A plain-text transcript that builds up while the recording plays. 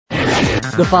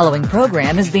The following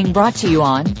program is being brought to you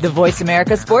on the Voice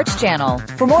America Sports Channel.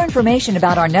 For more information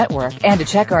about our network and to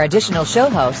check our additional show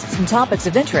hosts and topics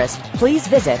of interest, please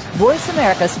visit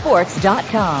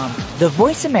voiceamericasports.com. The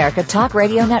Voice America Talk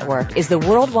Radio Network is the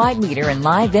worldwide leader in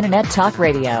live Internet talk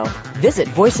radio. Visit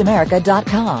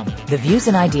voiceamerica.com. The views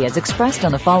and ideas expressed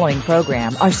on the following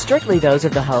program are strictly those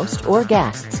of the host or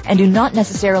guests and do not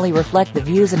necessarily reflect the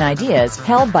views and ideas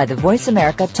held by the Voice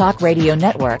America Talk Radio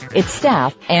Network, its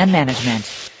staff, and management.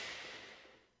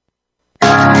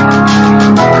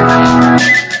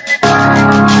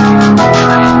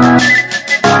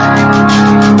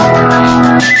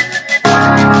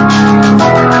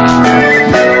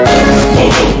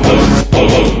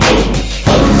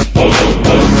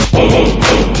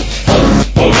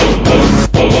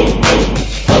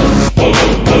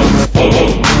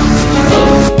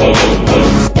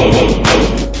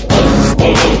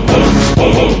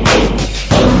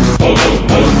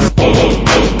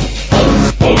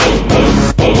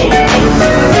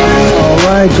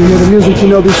 You hear the music, you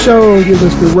know the show. You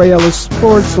listen to Ray Ellis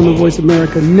Sports on the Voice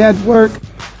America Network.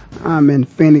 I'm in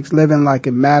Phoenix, living like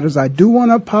it matters. I do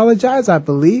want to apologize. I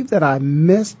believe that I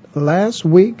missed last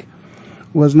week,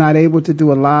 was not able to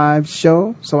do a live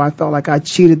show, so I felt like I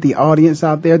cheated the audience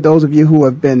out there. Those of you who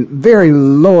have been very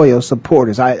loyal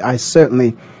supporters, I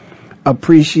certainly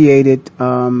appreciate it.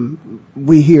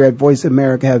 We here at Voice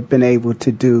America have been able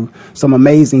to do some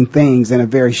amazing things in a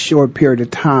very short period of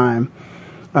time.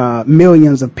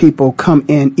 Millions of people come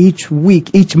in each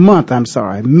month,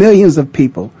 millions of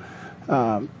people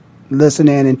listen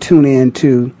in and tune in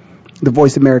to the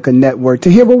Voice America Network to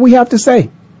hear what we have to say.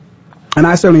 And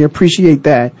I certainly appreciate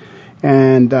that.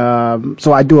 And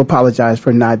so I do apologize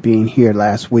for not being here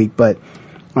last week. But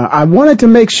I wanted to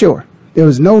make sure, there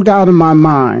was no doubt in my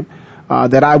mind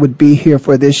that I would be here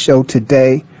for this show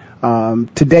today.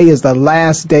 Today is the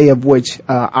last day of which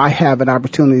I have an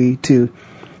opportunity to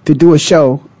do a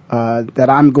show that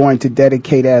I'm going to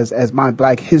dedicate as my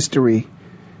Black History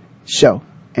show.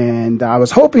 And I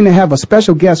was hoping to have a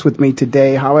special guest with me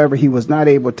today. However, he was not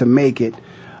able to make it.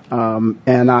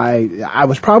 And I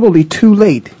was probably too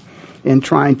late in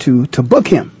trying to book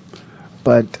him.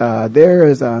 But there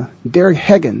is Derek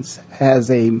Higgins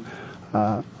has a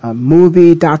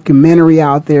movie documentary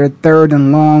out there, Third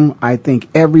and Long. I think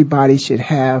everybody should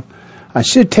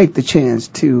take the chance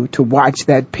to watch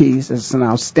that piece. It's an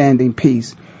outstanding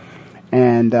piece,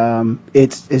 and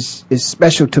it's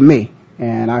special to me.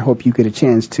 And I hope you get a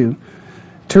chance to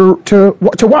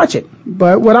watch it.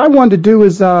 But what I wanted to do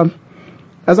is,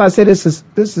 as I said,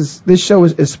 this show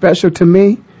is special to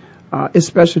me. It's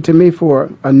special to me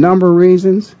for a number of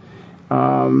reasons.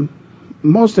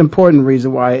 Most important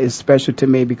reason why it's special to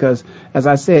me, because, as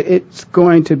I said, it's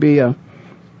going to be a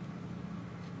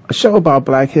show about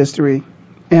Black history,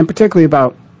 and particularly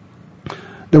about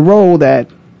the role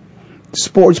that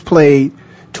sports played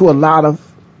to a lot of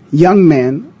young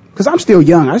men, because I'm still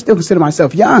young. I still consider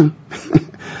myself young.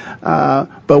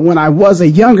 But when I was a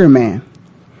younger man,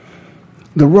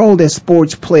 the role that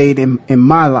sports played in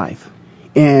my life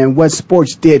and what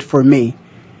sports did for me,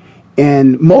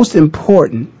 and most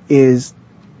important is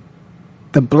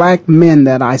the Black men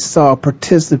that I saw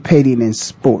participating in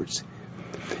sports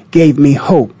gave me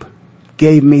hope,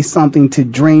 gave me something to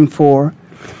dream for,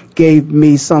 gave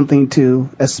me something to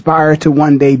aspire to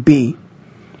one day be,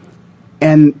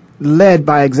 and led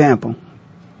by example.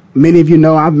 Many of you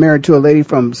know I'm married to a lady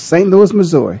from St. Louis,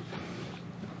 Missouri.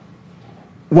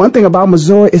 One thing about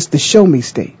Missouri is the show me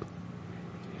state.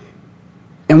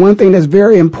 And one thing that's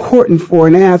very important for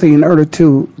an athlete in order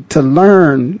to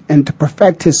learn and to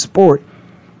perfect his sport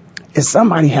is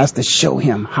somebody has to show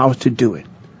him how to do it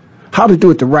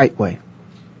the right way.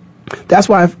 That's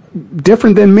why,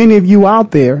 different than many of you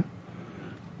out there,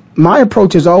 my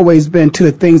approach has always been to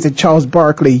the things that Charles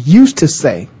Barkley used to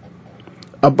say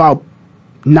about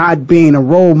not being a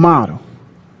role model.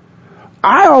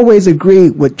 I always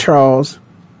agreed with Charles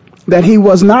that he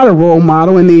was not a role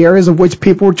model in the areas of which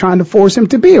people were trying to force him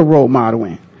to be a role model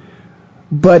in.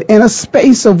 But in a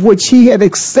space of which he had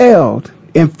excelled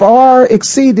and far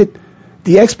exceeded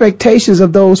the expectations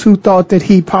of those who thought that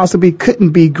he possibly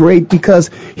couldn't be great because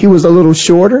he was a little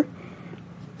shorter.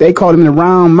 They called him the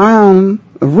round mound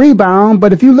of rebound.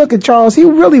 But if you look at Charles, he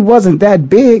really wasn't that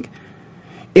big.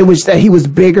 It was that he was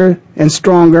bigger and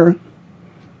stronger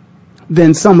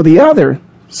than some of the other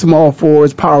small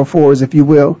forwards, power forwards, if you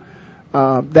will,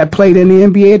 that played in the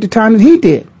NBA at the time that he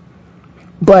did.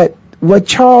 But what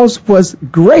Charles was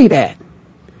great at,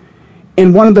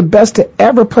 and one of the best to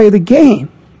ever play the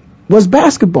game, was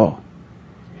basketball.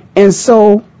 And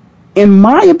so, in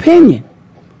my opinion,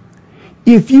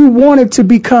 if you wanted to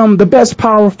become the best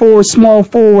power forward, small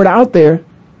forward out there,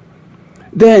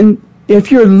 then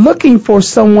if you're looking for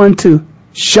someone to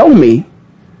show me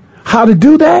how to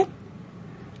do that,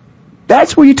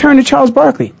 that's where you turn to Charles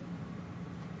Barkley.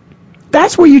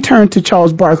 That's where you turn to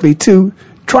Charles Barkley to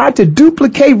try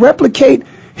to replicate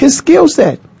his skill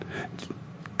set.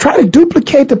 Try to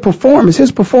duplicate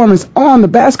his performance on the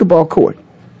basketball court.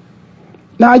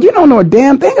 Now, you don't know a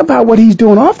damn thing about what he's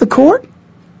doing off the court.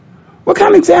 What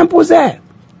kind of example is that?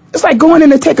 It's like going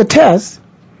in to take a test,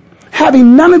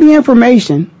 having none of the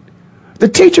information, the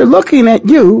teacher looking at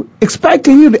you,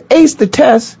 expecting you to ace the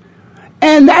test,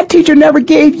 and that teacher never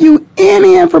gave you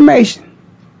any information.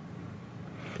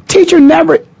 Teacher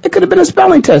never, it could have been a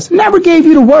spelling test, never gave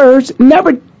you the words,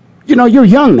 never, you're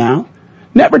young now,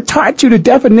 never taught you the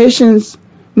definitions,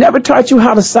 never taught you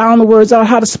how to sound the words out,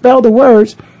 how to spell the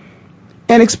words,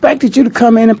 and expected you to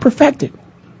come in and perfect it.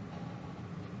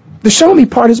 The show me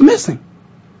part is missing.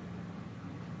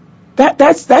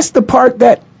 That's the part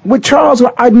that with Charles,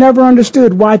 I never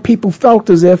understood why people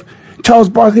felt as if Charles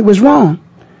Barkley was wrong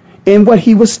in what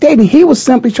he was stating. He was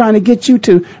simply trying to get you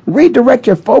to redirect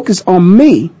your focus on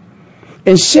me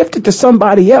and shift it to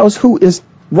somebody else who is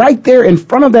right there in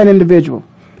front of that individual.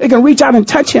 They can reach out and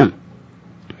touch him.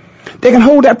 They can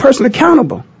hold that person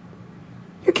accountable.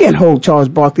 You can't hold Charles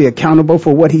Barkley accountable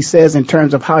for what he says in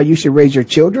terms of how you should raise your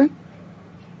children.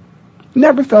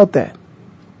 Never felt that.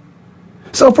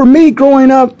 So for me,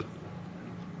 growing up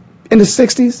in the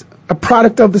 60s, a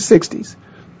product of the 60s,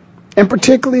 and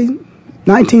particularly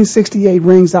 1968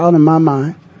 rings out in my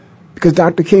mind because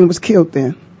Dr. King was killed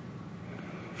then.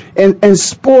 And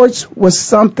sports was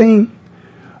something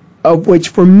of which,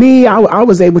 for me, I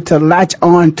was able to latch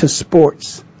on to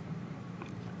sports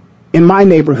in my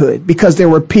neighborhood because there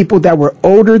were people that were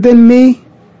older than me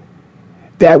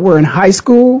that were in high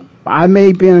school. I may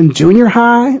have been in junior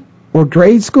high or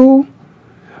grade school,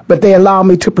 but they allowed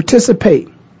me to participate.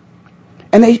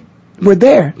 And they were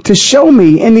there to show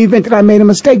me in the event that I made a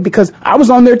mistake because I was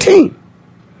on their team.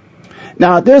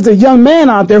 Now, there's a young man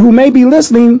out there who may be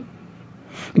listening,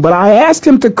 but I asked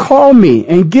him to call me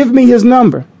and give me his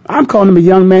number. I'm calling him a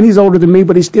young man. He's older than me,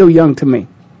 but he's still young to me.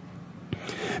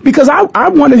 Because I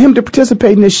wanted him to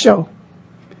participate in this show.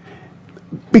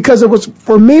 Because it was,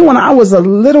 for me, when I was a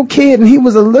little kid and he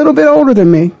was a little bit older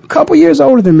than me, a couple years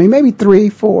older than me, maybe 3,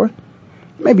 4,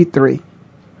 maybe 3.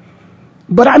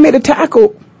 But I made a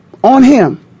tackle on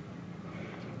him.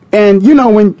 And,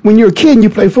 when you're a kid and you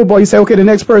play football, you say, okay, the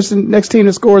next team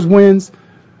that scores wins.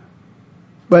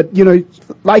 But,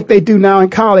 like they do now in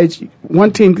college,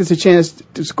 one team gets a chance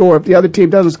to score. If the other team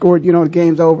doesn't score, the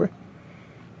game's over.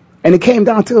 And it came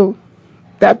down to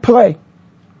that play.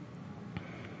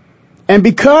 And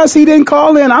because he didn't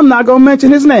call in, I'm not going to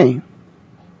mention his name.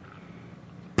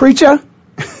 Preacher.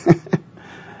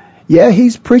 Yeah,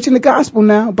 he's preaching the gospel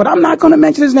now, but I'm not going to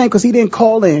mention his name because he didn't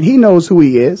call in. He knows who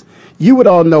he is. You would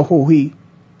all know who he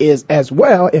is as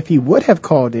well if he would have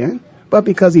called in, but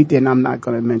because he didn't, I'm not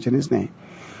going to mention his name.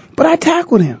 But I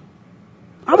tackled him.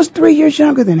 I was 3 years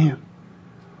younger than him.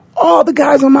 All the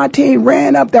guys on my team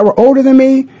ran up that were older than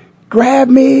me, grabbed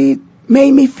me,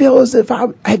 made me feel as if I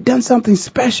had done something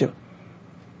special.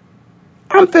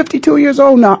 I'm 52 years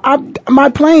old now. My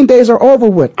playing days are over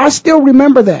with. I still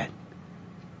remember that.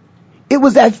 It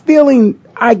was that feeling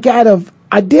I got of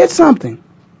I did something.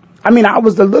 I mean, I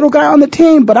was the little guy on the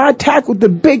team, but I tackled the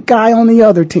big guy on the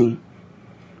other team.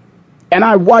 And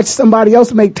I watched somebody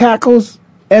else make tackles,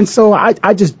 and so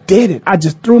I just did it. I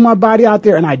just threw my body out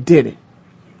there, and I did it.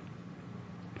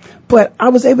 But I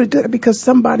was able to do it because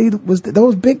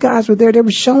those big guys were there. They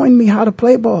were showing me how to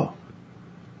play ball.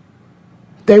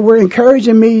 They were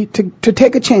encouraging me to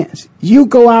take a chance. You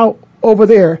go out over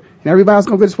there, and everybody's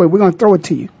going to go this way. We're going to throw it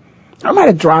to you. I might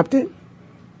have dropped it,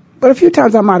 but a few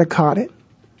times I might have caught it.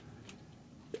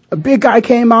 A big guy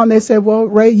came out and they said, well,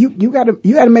 Ray, you got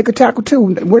to make a tackle too.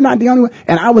 We're not the only one.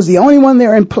 And I was the only one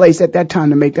there in place at that time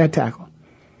to make that tackle.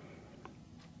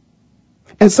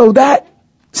 And so that,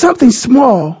 something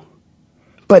small,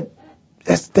 but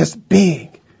that's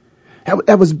big.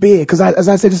 That was big because, as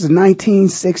I said, this is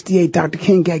 1968. Dr.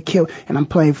 King got killed, and I'm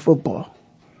playing football.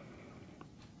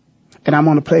 And I'm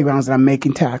on the playgrounds and I'm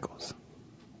making tackles.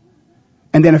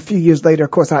 And then a few years later,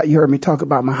 of course, you heard me talk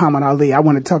about Muhammad Ali. I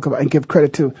want to talk about and give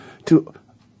credit to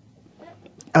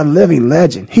a living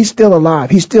legend. He's still alive.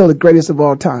 He's still the greatest of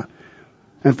all time.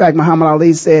 In fact, Muhammad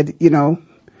Ali said,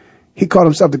 he called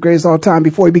himself the greatest of all time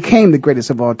before he became the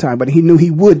greatest of all time, but he knew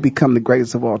he would become the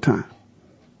greatest of all time.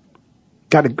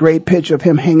 Got a great picture of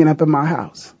him hanging up in my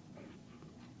house.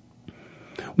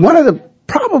 One of the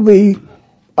probably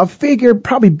a figure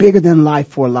probably bigger than life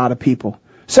for a lot of people,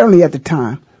 certainly at the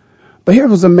time. But here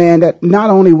was a man that not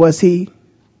only was he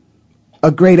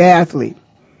a great athlete,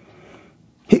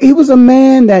 he was a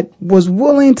man that was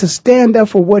willing to stand up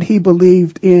for what he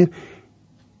believed in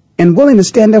and willing to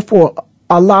stand up for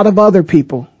a lot of other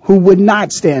people who would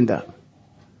not stand up.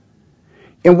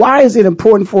 And why is it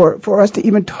important for us to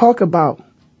even talk about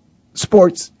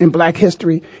sports in black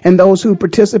history and those who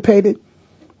participated?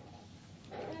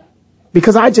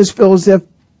 Because I just feel as if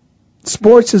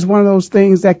sports is one of those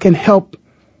things that can help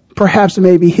perhaps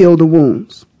maybe heal the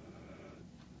wounds.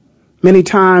 Many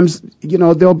times,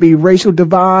 there'll be racial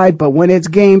divide, but when it's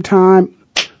game time,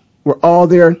 we're all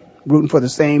there rooting for the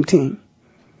same team.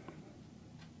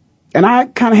 And I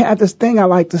kind of have this thing I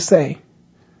like to say.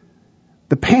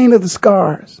 The pain of the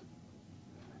scars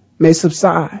may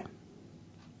subside,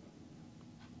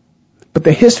 but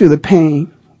the history of the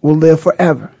pain will live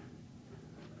forever.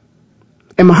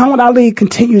 And Muhammad Ali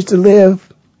continues to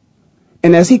live,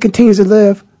 and as he continues to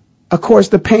live, of course,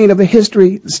 the pain of the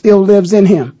history still lives in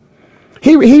him.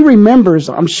 He remembers,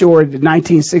 I'm sure, the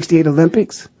 1968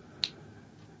 Olympics.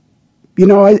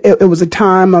 It was a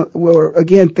time where,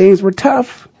 again, things were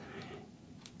tough.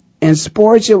 In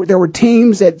sports, there were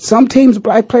teams some teams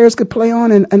black players could play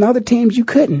on and other teams you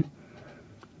couldn't.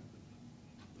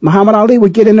 Muhammad Ali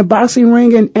would get in the boxing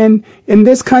ring and in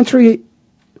this country,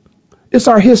 it's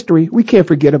our history. We can't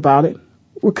forget about it.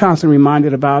 We're constantly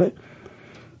reminded about it.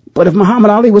 But if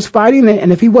Muhammad Ali was fighting,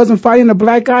 and if he wasn't fighting a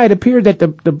black guy, it appeared that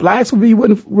the blacks would be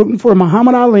rooting for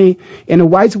Muhammad Ali and the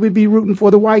whites would be rooting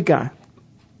for the white guy.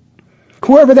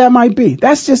 Whoever that might be.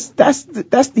 That's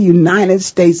the United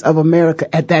States of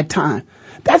America at that time.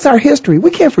 That's our history.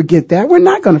 We can't forget that. We're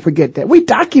not going to forget that. We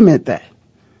document that.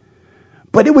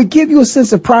 But it would give you a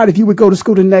sense of pride if you would go to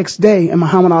school the next day and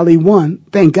Muhammad Ali won.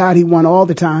 Thank God he won all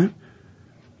the time.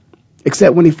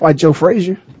 Except when he fought Joe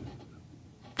Frazier.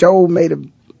 Joe might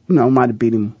have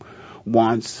beat him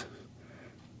once.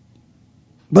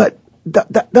 But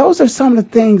those are some of the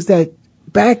things that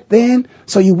back then,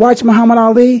 so you watch Muhammad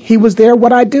Ali, he was there.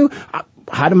 What I do,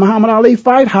 how did Muhammad Ali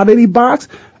fight? How did he box?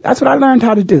 That's what I learned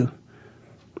how to do.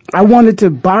 I wanted to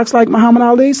box like Muhammad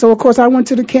Ali, so of course I went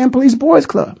to the Camp Police Boys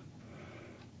Club.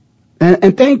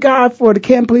 And thank God for the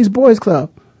Camp Police Boys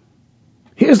Club.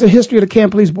 Here's the history of the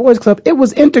Camp Police Boys Club. It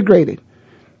was integrated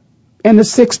in the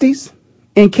 60s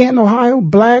in Canton, Ohio.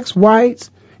 Blacks,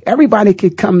 whites, everybody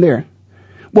could come there.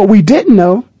 What we didn't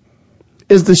know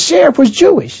is the sheriff was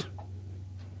Jewish.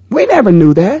 We never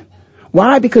knew that.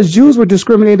 Why? Because Jews were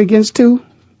discriminated against too.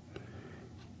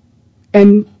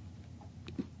 And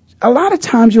a lot of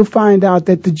times you'll find out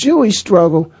that the Jewish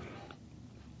struggle,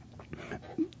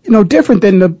 different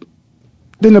than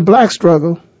the black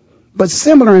struggle, but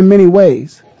similar in many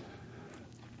ways.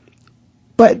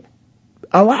 But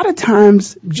a lot of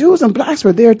times Jews and blacks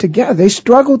were there together. They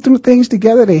struggled through things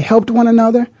together. They helped one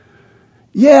another.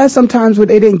 Yeah, sometimes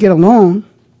they didn't get along.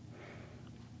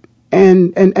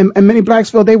 And many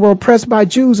blacks felt they were oppressed by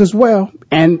Jews as well.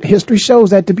 And history shows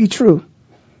that to be true.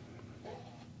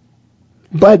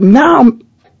 But now,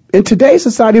 in today's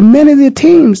society, many of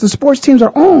the sports teams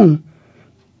are owned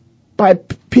by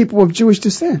people of Jewish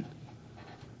descent.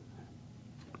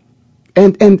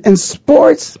 And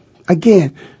sports,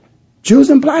 again, Jews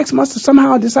and blacks must have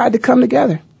somehow decided to come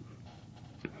together.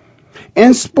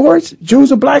 In sports,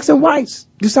 Jews and blacks and whites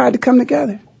decided to come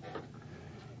together.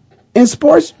 In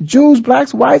sports, Jews,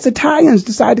 blacks, whites, Italians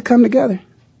decide to come together.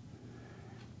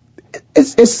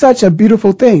 It's such a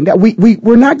beautiful thing that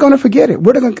we're not going to forget it.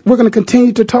 We're going to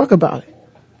continue to talk about it.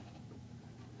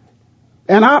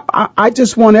 And I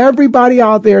just want everybody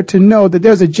out there to know that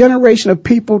there's a generation of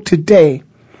people today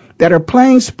that are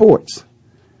playing sports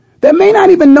that may not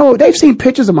even know. They've seen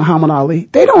pictures of Muhammad Ali.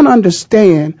 They don't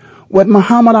understand what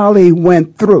Muhammad Ali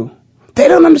went through. They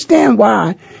don't understand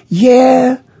why.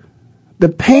 Yeah, the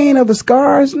pain of the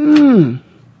scars,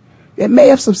 it may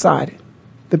have subsided.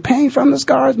 The pain from the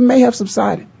scars may have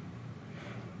subsided.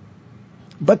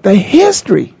 But the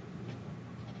history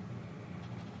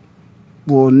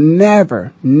will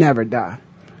never, never die.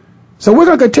 So we're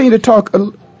going to continue to talk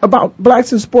about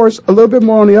blacks in sports a little bit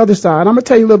more on the other side. I'm going to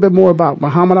tell you a little bit more about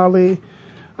Muhammad Ali.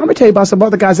 I'm going to tell you about some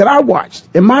other guys that I watched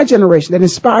in my generation that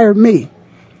inspired me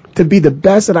to be the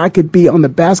best that I could be on the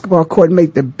basketball court and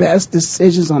make the best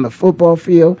decisions on the football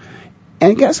field.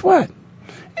 And guess what?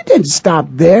 It didn't stop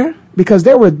there, because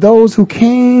there were those who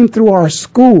came through our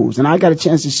schools, and I got a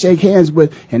chance to shake hands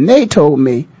with, and they told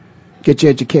me, get your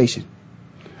education.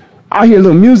 I hear a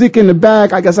little music in the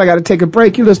back. I guess I got to take a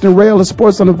break. You listen to Ray Ellis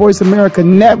Sports on the Voice America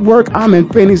Network. I'm in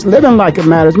Phoenix, living like it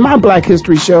matters. My Black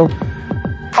History Show,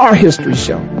 our history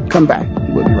show. Come back.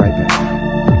 We'll be right back.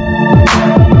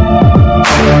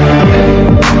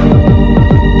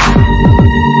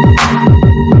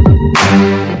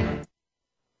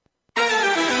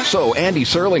 So Andy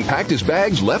Serling packed his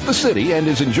bags, left the city, and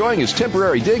is enjoying his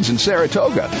temporary digs in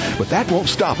Saratoga. But that won't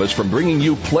stop us from bringing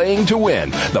you Playing to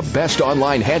Win, the best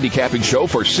online handicapping show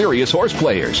for serious horse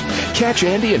players. Catch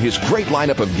Andy and his great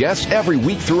lineup of guests every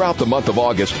week throughout the month of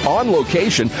August on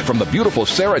location from the beautiful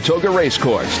Saratoga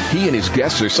Racecourse. He and his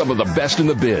guests are some of the best in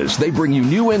the biz. They bring you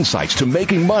new insights to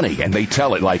making money, and they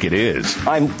tell it like it is.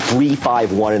 I'm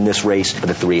 3-5-1 in this race, but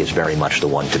the 3 is very much the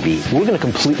one to beat. We're going to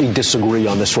completely disagree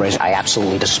on this race. I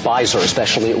absolutely despise her,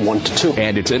 especially at 1-2.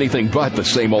 And it's anything but the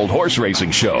same old horse racing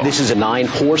show. This is a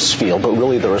 9-horse field, but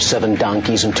really there are 7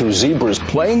 donkeys and 2 zebras.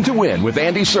 Playing to Win with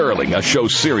Andy Serling, a show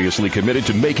seriously committed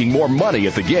to making more money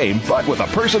at the game, but with a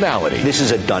personality. This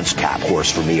is a dunce cap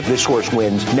horse for me. If this horse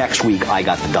wins, next week I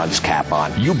got the dunce cap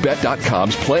on.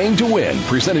 YouBet.com's Playing to Win,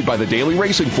 presented by the Daily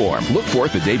Racing Form. Look for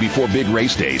it the day before big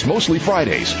race days, mostly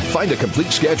Fridays. Find a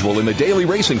complete schedule in the Daily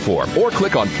Racing Form or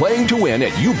click on Playing to Win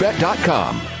at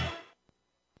YouBet.com.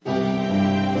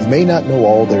 You may not know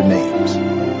all their names,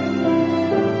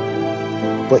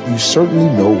 but you certainly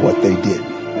know what they did.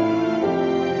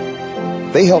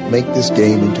 They helped make this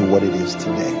game into what it is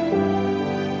today.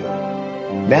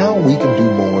 Now we can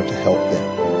do more to help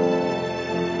them.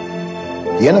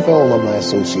 The NFL Alumni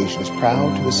Association is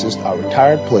proud to assist our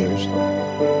retired players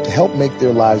to help make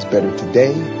their lives better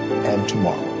today and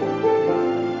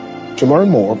tomorrow. To learn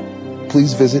more,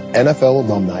 please visit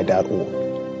NFLalumni.org.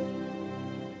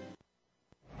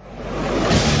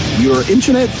 Your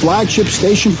internet flagship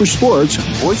station for sports,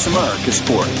 Voice America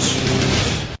Sports.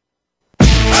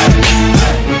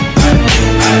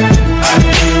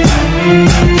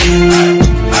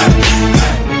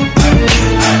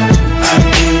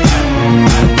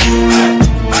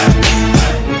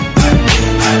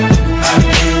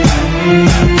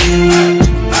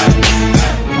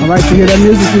 All right, you hear that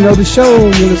music, you know the show.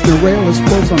 You're listening to Rail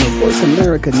Sports on the Voice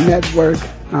America Network.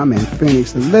 I'm in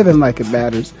Phoenix, living like it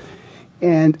matters.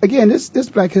 And again, this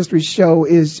Black History show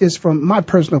is just from my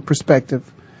personal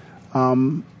perspective.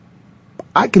 I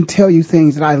can tell you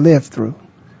things that I lived through.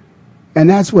 And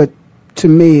that's what, to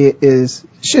me,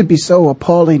 should be so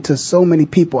appalling to so many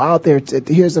people out there.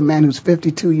 Here's a man who's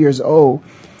 52 years old,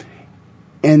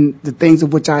 and the things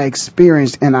of which I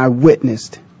experienced and I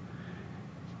witnessed.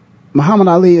 Muhammad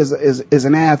Ali is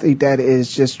an athlete that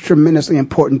is just tremendously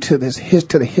important to the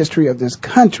history of this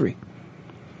country,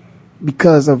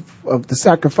 because of the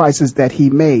sacrifices that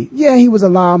he made. Yeah, he was a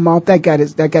loudmouth.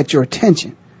 That got your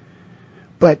attention.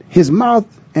 But his mouth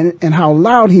and how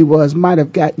loud he was might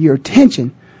have got your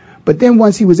attention. But then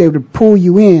once he was able to pull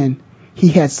you in, he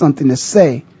had something to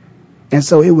say. And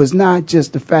so it was not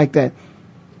just the fact that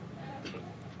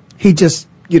he just,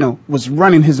 was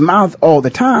running his mouth all the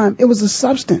time. It was a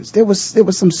substance. There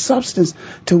was some substance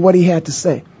to what he had to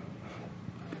say.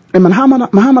 And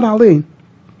Muhammad Ali,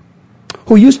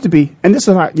 who used to be, and this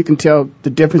is how you can tell the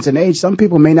difference in age. Some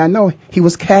people may not know, he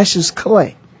was Cassius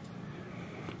Clay.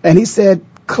 And he said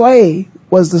Clay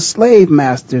was the slave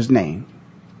master's name.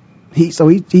 He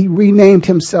renamed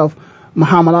himself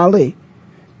Muhammad Ali.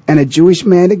 And a Jewish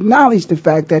man acknowledged the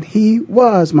fact that he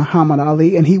was Muhammad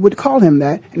Ali, and he would call him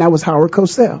that, and that was Howard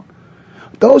Cosell.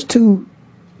 Those two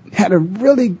had a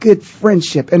really good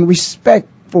friendship and respect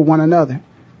for one another.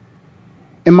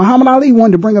 And Muhammad Ali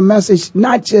wanted to bring a message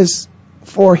not just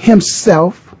for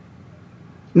himself,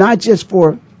 not just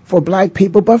for black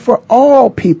people, but for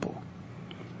all people.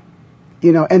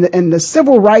 And the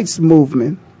civil rights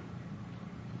movement,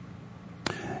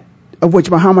 of which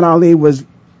Muhammad Ali was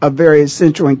a very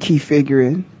essential and key figure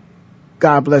in.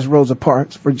 God bless Rosa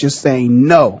Parks for just saying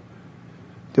no.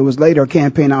 There was later a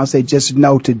campaign, I'll say just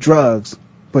no to drugs,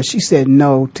 but she said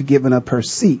no to giving up her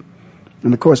seat.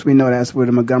 And of course we know that's where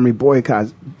the Montgomery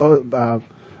bus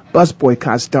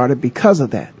boycott started because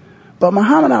of that. But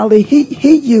Muhammad Ali,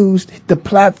 he used the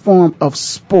platform of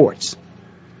sports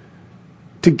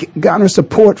to garner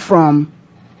support from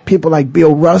people like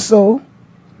Bill Russell,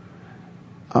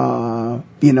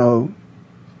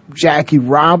 Jackie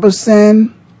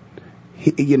Robinson.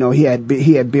 He had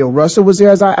Bill Russell was there,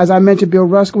 as I mentioned. Bill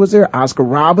Russell was there. Oscar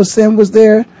Robertson was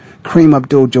there. Kareem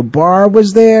Abdul-Jabbar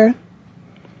was there.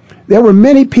 There were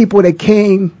many people that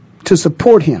came to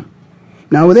support him.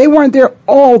 Now, they weren't there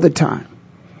all the time,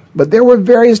 but there were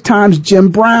various times Jim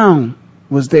Brown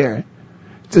was there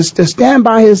to stand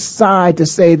by his side to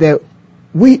say that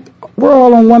we're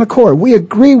all on one accord. We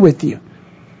agree with you.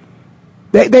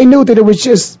 They knew that it was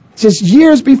just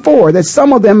years before that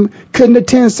some of them couldn't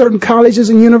attend certain colleges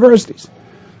and universities.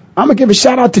 I'm going to give a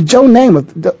shout out to Joe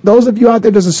Namath. Those of you out there,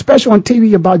 there's a special on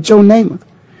TV about Joe Namath.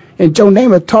 And Joe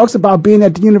Namath talks about being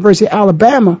at the University of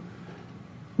Alabama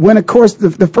when, of course,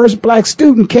 the first black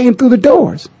student came through the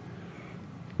doors.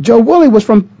 Joe Woolley was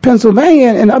from Pennsylvania,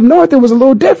 and up north it was a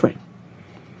little different.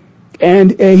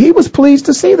 And he was pleased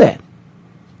to see that.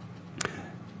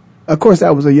 Of course,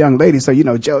 that was a young lady, so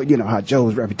Joe, how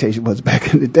Joe's reputation was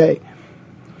back in the day.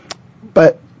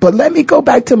 But let me go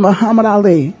back to Muhammad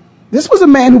Ali. This was a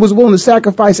man who was willing to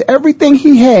sacrifice everything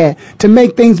he had to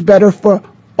make things better for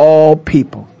all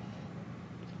people.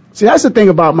 See, that's the thing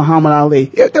about Muhammad Ali.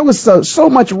 There was so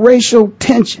much racial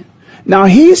tension. Now,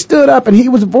 he stood up and he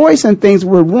was voicing things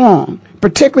were wrong,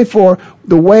 particularly for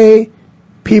the way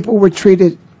people were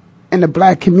treated in the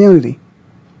black community.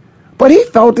 But he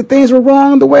felt that things were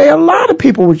wrong the way a lot of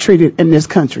people were treated in this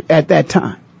country at that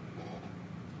time.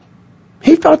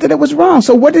 He felt that it was wrong.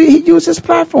 So what did he use his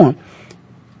platform?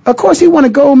 Of course, he won a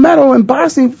gold medal in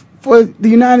boxing for the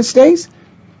United States.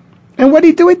 And what did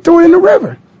he do? He threw it in the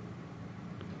river.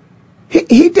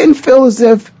 He didn't feel as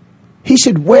if he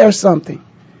should wear something.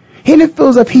 He didn't feel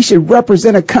as if he should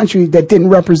represent a country that didn't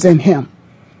represent him.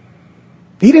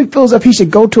 He didn't feel as if he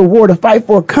should go to a war to fight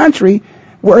for a country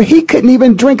where he couldn't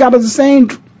even drink out of the same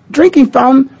drinking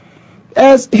fountain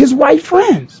as his white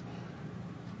friends.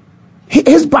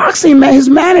 His boxing man, his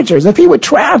managers, if he would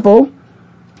travel,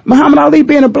 Muhammad Ali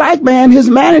being a black man, his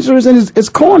managers in his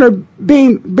corner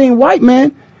being white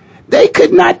men, they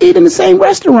could not eat in the same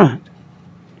restaurant.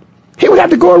 He would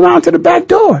have to go around to the back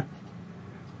door.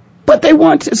 But they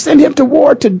wanted to send him to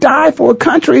war to die for a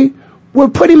country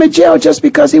would put him in jail just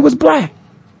because he was black.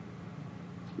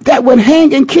 That would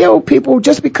hang and kill people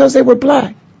just because they were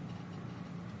black.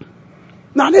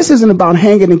 Now, this isn't about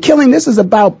hanging and killing. This is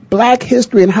about black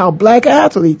history and how black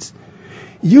athletes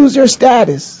use their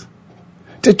status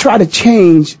to try to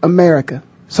change America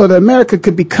so that America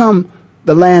could become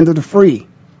the land of the free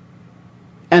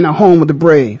and a home of the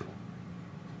brave.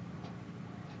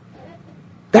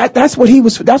 That's what he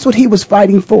was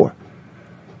fighting for.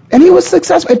 And he was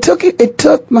successful. It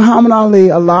took Muhammad Ali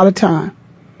a lot of time.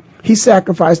 He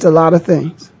sacrificed a lot of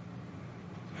things.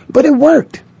 But it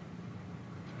worked.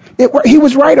 He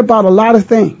was right about a lot of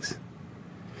things.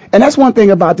 And that's one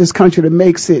thing about this country that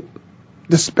makes it,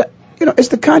 it's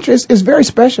the country. It's very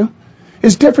special.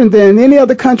 It's different than any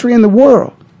other country in the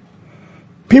world.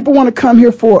 People want to come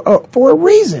here for a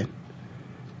reason.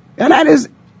 And that is,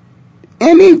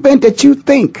 any event that you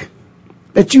think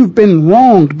that you've been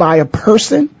wronged by a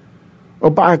person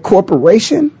or by a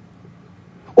corporation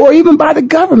or even by the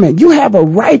government, you have a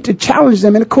right to challenge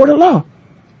them in a court of law.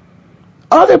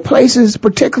 Other places,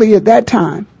 particularly at that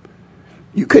time,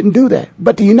 you couldn't do that.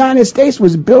 But the United States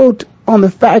was built on the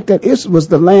fact that it was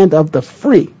the land of the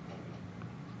free.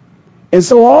 And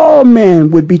so all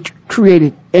men would be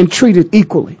created and treated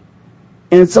equally.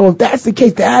 And so if that's the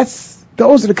case,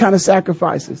 those are the kind of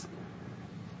sacrifices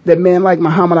that men like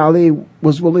Muhammad Ali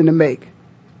was willing to make.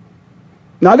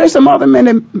 Now, there's some other men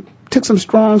that took some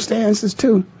strong stances,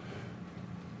 too.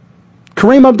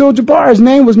 Kareem Abdul-Jabbar, his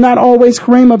name was not always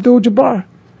Kareem Abdul-Jabbar.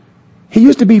 He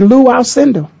used to be Lou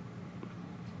Alcindor.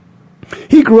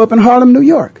 He grew up in Harlem, New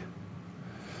York,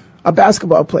 a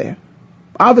basketball player.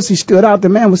 Obviously stood out. The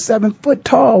man was 7 foot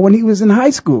tall when he was in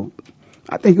high school.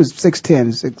 I think he was 6'10",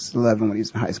 6'11" when he was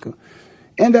in high school.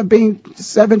 Ended up being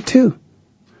 7'2".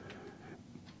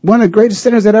 One of the greatest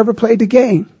centers that ever played the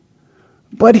game.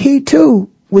 But he, too,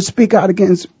 would speak out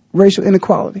against racial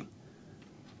inequality.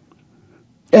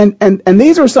 And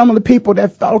these are some of the people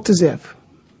that felt as if,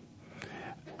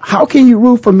 how can you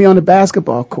root for me on the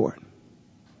basketball court,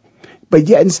 but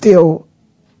yet and still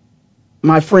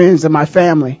my friends and my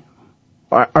family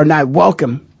are not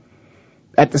welcome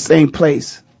at the same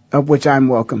place of which I'm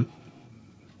welcome?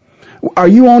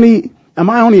 Am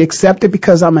I only accepted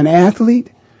because I'm an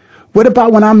athlete? What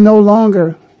about when I'm no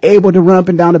longer able to run up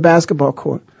and down the basketball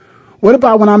court? What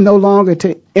about when I'm no longer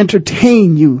to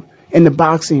entertain you in the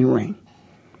boxing ring?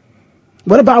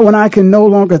 What about when I can no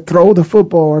longer throw the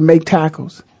football or make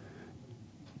tackles?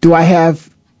 Do I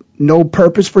have no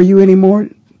purpose for you anymore?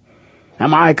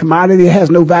 Am I a commodity that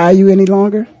has no value any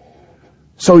longer?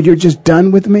 So you're just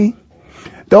done with me?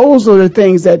 Those are the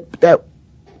things that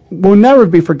will never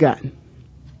be forgotten.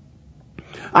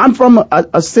 I'm from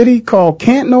a city called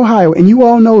Canton, Ohio, and you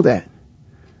all know that.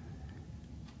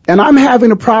 And I'm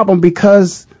having a problem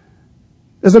because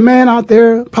there's a man out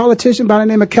there, a politician by the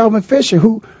name of Kelvin Fisher,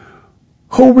 who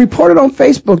reported on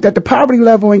Facebook that the poverty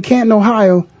level in Canton,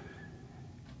 Ohio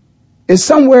is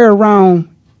somewhere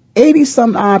around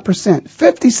 80-some-odd%,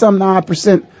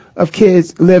 50-some-odd% of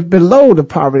kids live below the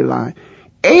poverty line.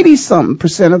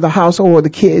 80-something% of the household or the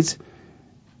kids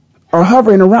are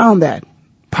hovering around that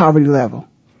poverty level.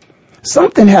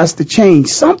 Something has to change.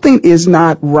 Something is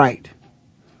not right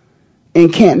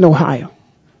in Canton, Ohio.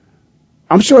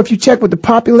 I'm sure if you check with the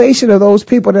population of those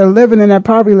people that are living in that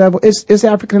poverty level, it's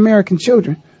African American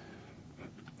children.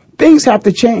 Things have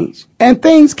to change, and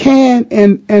things can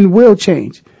and will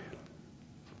change.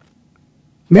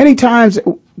 Many times,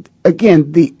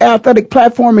 again, the athletic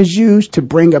platform is used to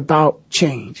bring about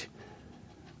change.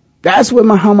 That's what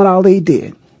Muhammad Ali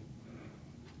did.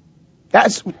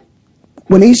 That's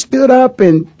when he stood up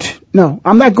and, no,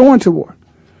 I'm not going to war.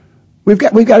 We've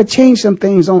got to change some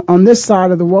things on this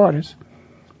side of the waters.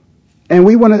 And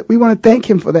we want to thank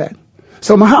him for that.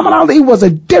 So Muhammad Ali was a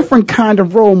different kind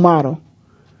of role model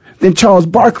than Charles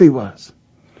Barkley was.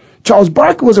 Charles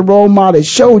Barkley was a role model that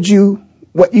showed you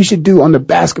what you should do on the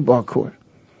basketball court.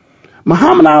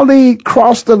 Muhammad Ali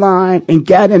crossed the line and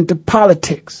got into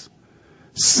politics,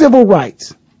 civil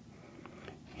rights.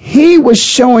 He was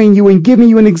showing you and giving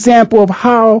you an example of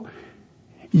how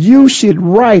you should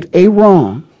right a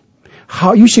wrong,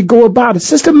 how you should go about it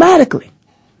systematically,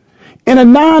 in a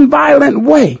nonviolent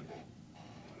way,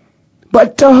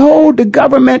 but to hold the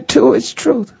government to its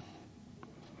truth,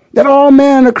 that all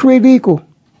men are created equal.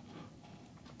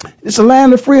 It's a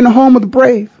land of the free and a home of the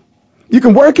brave. You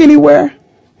can work anywhere.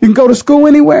 You can go to school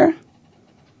anywhere.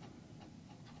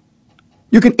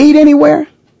 You can eat anywhere.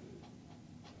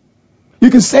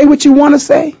 You can say what you want to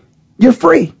say. You're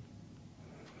free.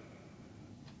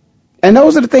 And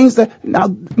those are the things that, now,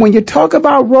 when you talk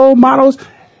about role models,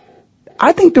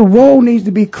 I think the role needs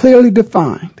to be clearly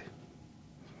defined.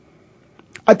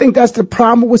 I think that's the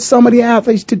problem with some of the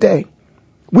athletes today.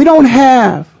 We don't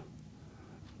have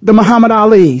the Muhammad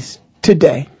Alis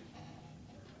today.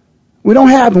 We don't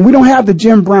have them. We don't have the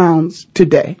Jim Browns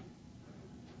today.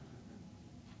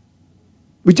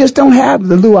 We just don't have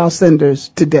the Lou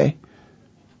Alcindors today.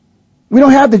 We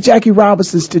don't have the Jackie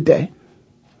Robinsons today.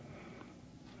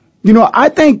 You know, I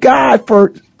thank God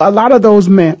for a lot of those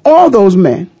men, all those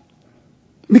men,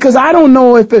 because I don't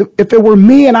know if it were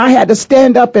me and I had to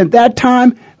stand up at that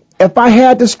time, if I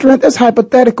had the strength. That's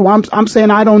hypothetical. I'm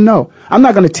saying I don't know. I'm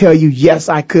not going to tell you, yes,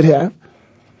 I could have.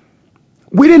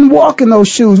 We didn't walk in those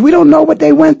shoes. We don't know what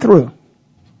they went through.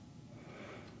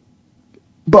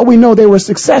 But we know they were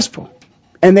successful,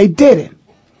 and they did it.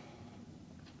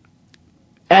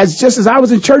 Just as I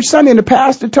was in church Sunday and the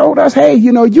pastor told us, hey,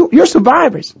 you know, you're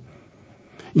survivors.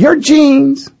 Your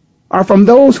genes are from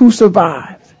those who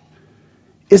survived.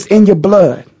 It's in your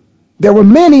blood. There were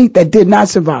many that did not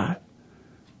survive.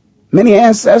 Many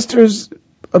ancestors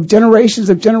of generations,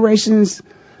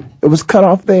 it was cut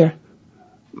off there.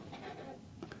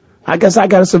 I guess I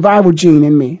got a survival gene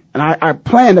in me, and I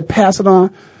plan to pass it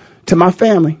on to my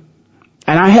family.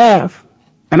 And I have,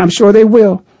 and I'm sure they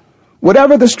will.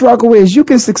 Whatever the struggle is, you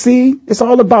can succeed. It's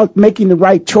all about making the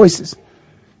right choices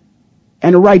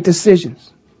and the right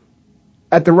decisions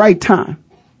at the right time.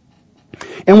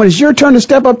 And when it's your turn to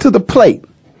step up to the plate,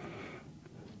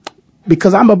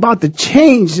 because I'm about to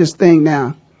change this thing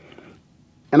now,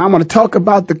 and I'm going to talk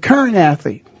about the current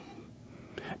athlete,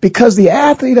 because the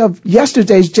athlete of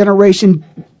yesterday's generation,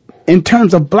 in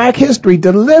terms of black history,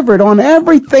 delivered on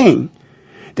everything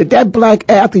that black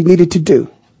athlete needed to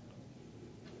do.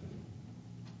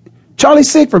 Charlie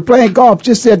Siegfried, playing golf,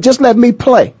 just said, just let me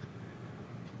play.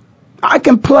 I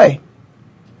can play.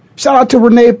 Shout out to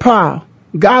Renee Powell.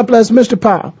 God bless Mr.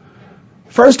 Powell.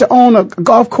 First to own a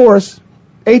golf course,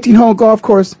 18-hole golf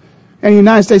course in the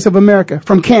United States of America,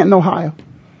 from Canton, Ohio.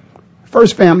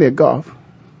 First family of golf.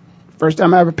 First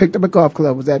time I ever picked up a golf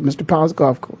club was at Mr. Powell's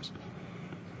golf course.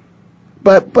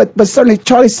 But certainly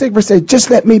Charlie Siegfried said,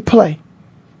 just let me play.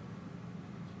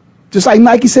 Just like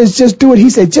Nike says, just do it.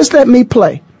 He said, just let me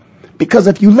play. Because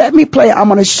if you let me play, I'm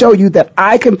going to show you that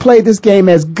I can play this game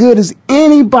as good as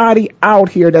anybody out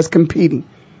here that's competing.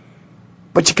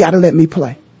 But you got to let me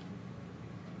play.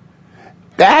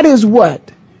 That is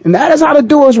what, and that is how the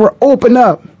doors were opened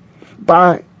up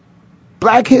by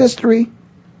black history,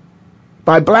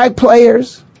 by black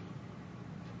players.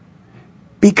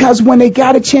 Because when they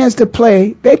got a chance to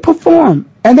play, they performed,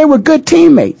 and they were good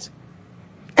teammates,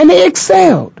 and they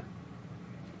excelled.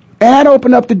 And that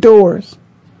opened up the doors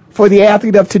for the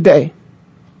athlete of today.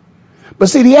 But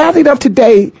see, the athlete of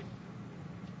today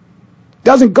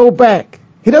doesn't go back.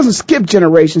 He doesn't skip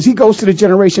generations. He goes to the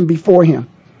generation before him,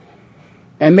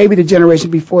 and maybe the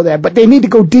generation before that. But they need to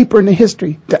go deeper into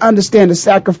history to understand the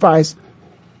sacrifice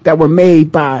that were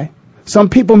made by some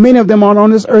people. Many of them aren't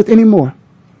on this earth anymore.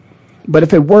 But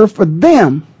if it were for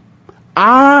them,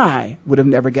 I would have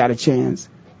never got a chance.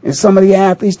 And some of the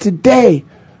athletes today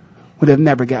would have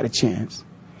never got a chance.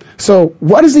 So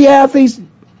what is the athlete's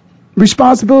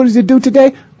responsibility to do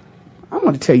today? I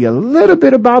want to tell you a little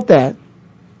bit about that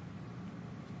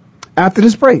after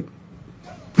this break.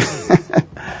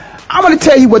 I'm going to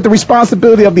tell you what the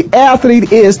responsibility of the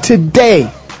athlete is today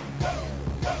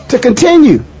to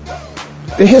continue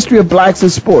the history of blacks in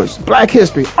sports, black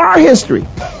history, our history.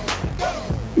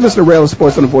 You listen to Rail of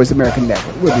Sports on the Voice America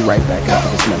Network. We'll be right back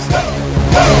after this message.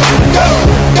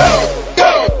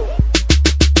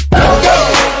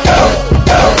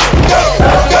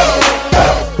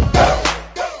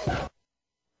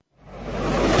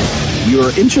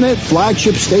 Your internet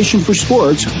flagship station for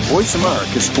sports, Voice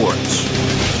America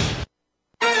Sports.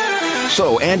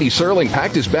 So Andy Serling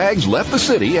packed his bags, left the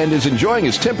city, and is enjoying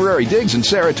his temporary digs in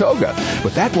Saratoga.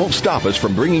 But that won't stop us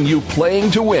from bringing you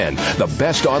Playing to Win, the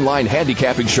best online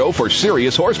handicapping show for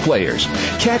serious horse players.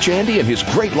 Catch Andy and his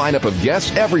great lineup of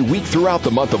guests every week throughout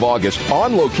the month of August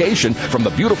on location from the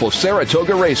beautiful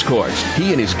Saratoga Racecourse.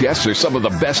 He and his guests are some of the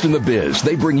best in the biz.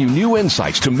 They bring you new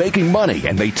insights to making money,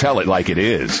 and they tell it like it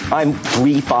is. I'm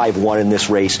 3-5-1 in this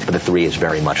race, but the 3 is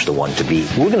very much the one to beat.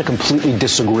 We're going to completely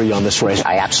disagree on this race.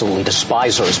 I absolutely despise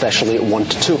her, especially at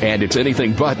 1-2. And it's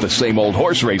anything but the same old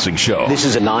horse racing show. This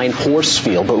is a 9-horse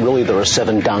field, but really there are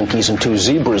 7 donkeys and 2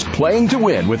 zebras. Playing to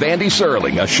Win with Andy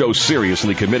Serling, a show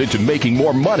seriously committed to making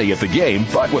more money at the game,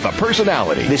 but with a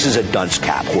personality. This is a dunce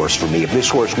cap horse for me. If this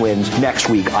horse wins, next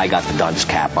week I got the dunce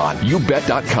cap on.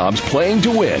 YouBet.com's Playing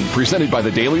to Win, presented by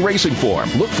the Daily Racing Form.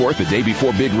 Look for it the day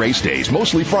before big race days,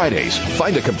 mostly Fridays.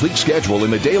 Find a complete schedule in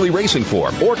the Daily Racing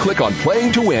Form or click on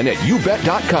Playing to Win at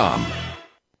YouBet.com.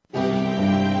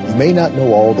 You may not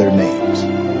know all their names,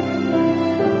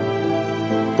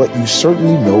 but you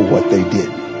certainly know what they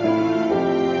did.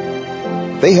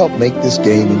 They helped make this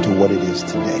game into what it is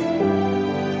today.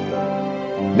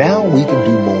 Now we can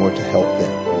do more to help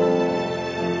them.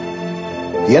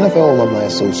 The NFL Alumni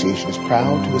Association is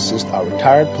proud to assist our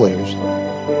retired players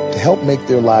to help make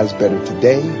their lives better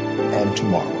today and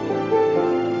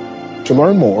tomorrow. To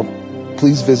learn more,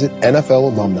 please visit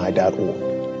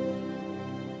NFLalumni.org.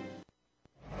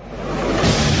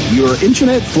 Your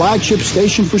internet flagship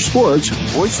station for sports,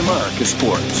 Voice America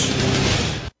Sports.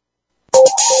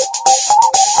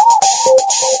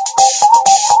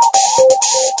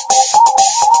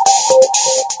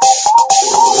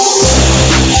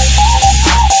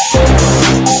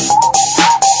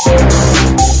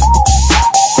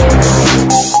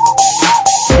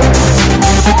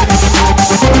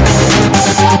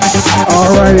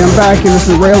 All right, I'm back here. This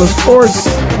is Rail of Sports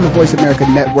on the Voice America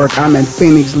Network. I'm in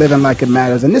Phoenix, living like it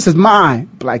matters, and this is my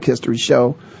Black History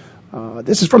show.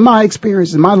 This is from my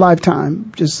experience in my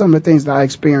lifetime, just some of the things that I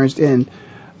experienced. And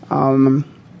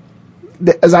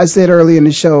as I said earlier in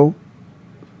the show,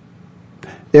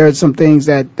 there are some things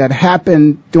that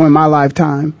happened during my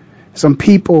lifetime. Some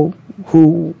people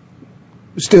who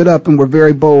stood up and were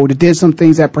very bold, did some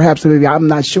things that perhaps maybe I'm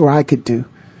not sure I could do.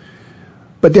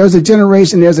 But there's a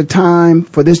generation, there's a time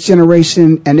for this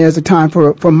generation, and there's a time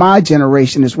for my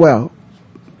generation as well.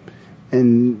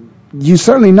 And you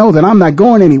certainly know that I'm not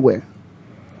going anywhere.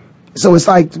 So it's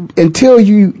like until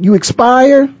you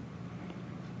expire,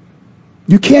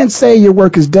 you can't say your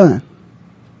work is done.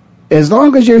 As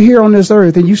long as you're here on this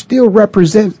earth and you still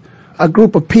represent a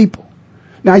group of people.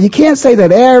 Now, you can't say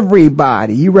that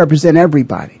you represent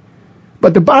everybody.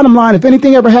 But the bottom line, if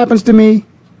anything ever happens to me,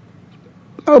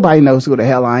 nobody knows who the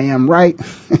hell I am, right?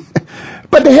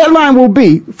 But the headline will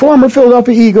be former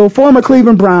Philadelphia Eagle, former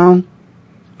Cleveland Brown,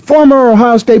 former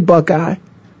Ohio State Buckeye.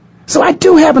 So I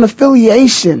do have an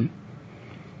affiliation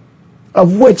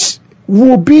of which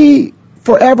will be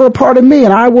forever a part of me,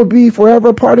 and I will be forever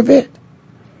a part of it.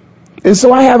 And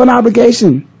so I have an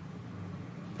obligation.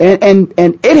 And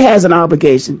it has an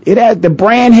obligation. The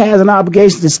brand has an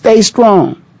obligation to stay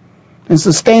strong and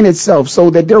sustain itself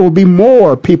so that there will be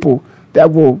more people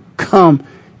that will come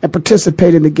and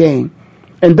participate in the game.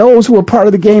 And those who are part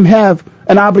of the game have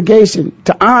an obligation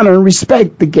to honor and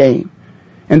respect the game.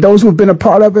 And those who have been a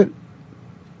part of it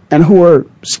and who are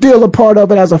still a part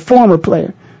of it as a former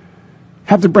player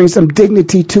have to bring some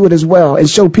dignity to it as well and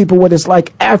show people what it's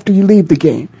like after you leave the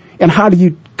game and how do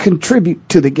you contribute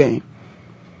to the game.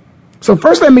 So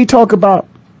first let me talk about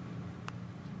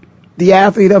the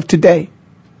athlete of today.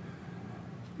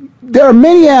 There are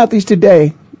many athletes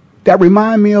today that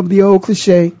remind me of the old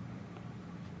cliche.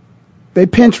 They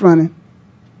pinch running,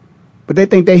 but they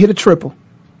think they hit a triple.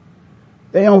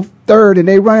 They on third and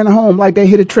they running home like they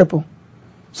hit a triple.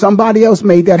 Somebody else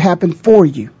made that happen for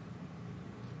you.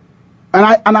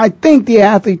 And I think the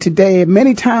athlete today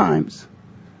many times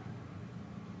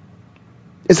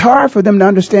It's hard for them to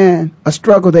understand a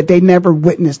struggle that they never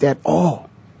witnessed at all.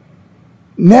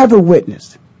 Never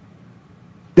witnessed.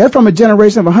 They're from a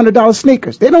generation of $100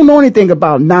 sneakers. They don't know anything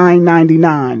about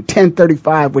 $9.99,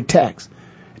 $10.35 with tax.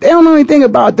 They don't know anything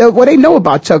about that. Well, they know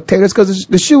about Chuck Taylors because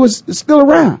the shoe is still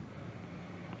around.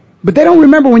 But they don't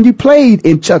remember when you played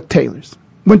in Chuck Taylors,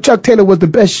 when Chuck Taylor was the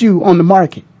best shoe on the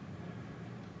market.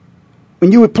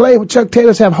 When you would play with Chuck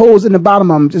Taylors, have holes in the bottom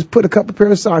of them, just put a couple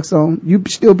pair of socks on, you'd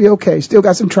still be okay, still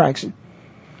got some traction.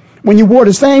 When you wore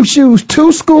the same shoes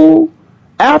to school,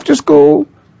 after school,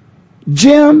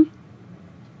 gym,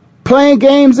 playing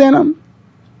games in them,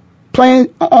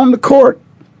 playing on the court,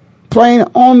 playing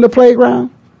on the playground,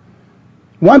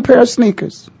 one pair of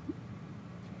sneakers.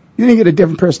 You didn't get a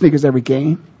different pair of sneakers every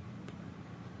game.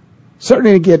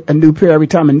 Certainly didn't get a new pair every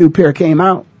time a new pair came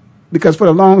out. Because for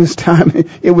the longest time,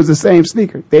 it was the same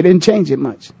sneaker. They didn't change it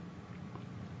much.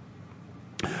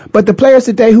 But the players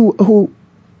today who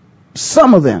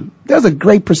some of them, there's a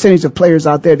great percentage of players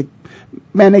out there that,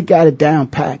 man, they got it down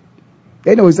packed.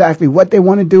 They know exactly what they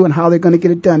want to do and how they're going to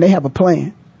get it done. They have a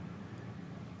plan.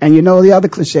 And you know the other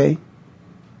cliche,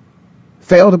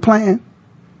 fail to plan,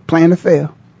 plan to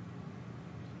fail.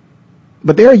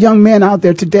 But there are young men out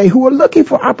there today who are looking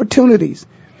for opportunities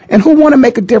and who want to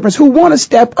make a difference, who want to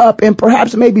step up and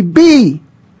perhaps maybe be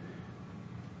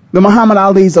the Muhammad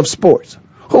Alis of sports,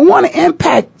 who want to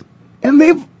impact and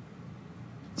leave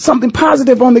something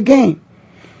positive on the game,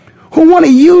 who want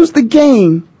to use the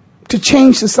game to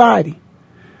change society.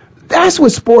 That's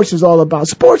what sports is all about.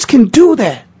 Sports can do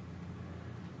that.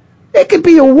 It could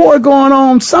be a war going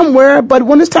on somewhere, but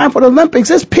when it's time for the Olympics,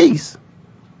 it's peace.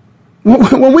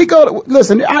 When we go to,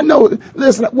 listen,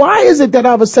 why is it that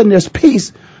all of a sudden there's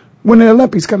peace when the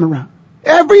Olympics come around?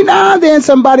 Every now and then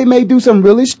somebody may do something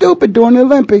really stupid during the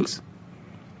Olympics.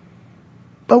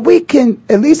 But we can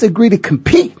at least agree to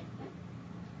compete.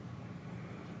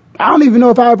 I don't even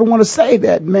know if I ever want to say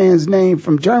that man's name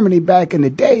from Germany back in the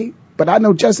day, but I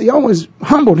know Jesse Owens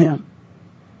humbled him.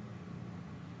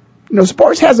 You know,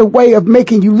 sports has a way of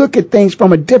making you look at things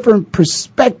from a different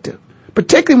perspective,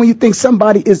 particularly when you think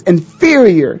somebody is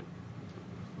inferior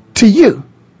to you.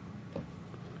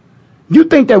 You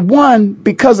think that one,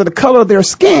 because of the color of their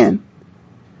skin,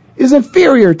 is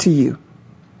inferior to you.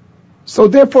 So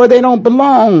therefore, they don't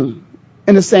belong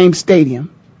in the same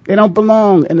stadium. They don't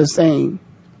belong in the same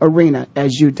arena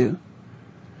as you do.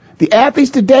 The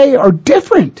athletes today are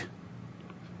different.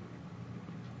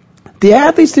 The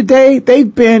athletes today,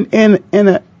 they've been in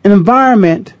an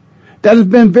environment that has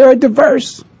been very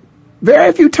diverse.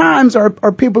 Very few times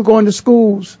are people going to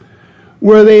schools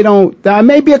where there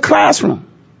may be a classroom.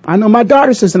 I know my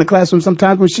daughter sits in the classroom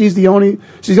sometimes when she's the only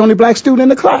black student in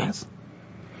the class.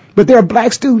 But there are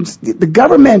black students. The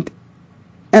government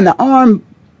and the armed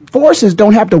forces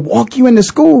don't have to walk you into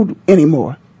school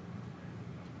anymore.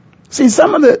 See,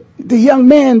 some of the young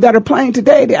men that are playing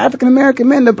today, the African-American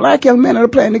men, the black young men that are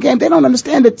playing the game, they don't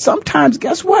understand that sometimes,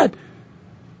 guess what?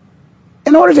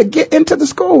 In order to get into the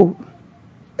school,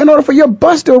 in order for your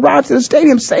bus to arrive to the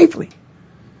stadium safely,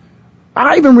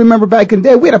 I even remember back in the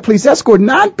day, we had a police escort,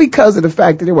 not because of the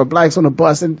fact that there were blacks on the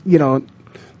bus and, you know,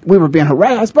 we were being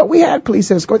harassed, but we had police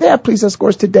escorts. They have police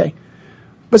escorts today.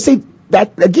 But see,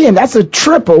 that again, that's a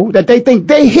triple that they think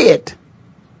they hit.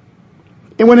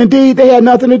 And when indeed they had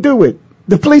nothing to do with.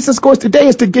 The police escorts today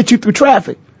is to get you through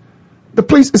traffic. The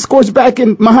police escorts back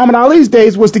in Muhammad Ali's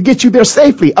days was to get you there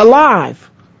safely, alive.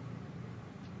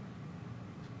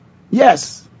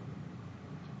 Yes.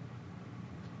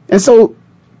 And so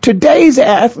today's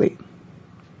athlete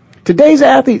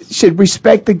should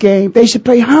respect the game. They should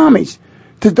pay homage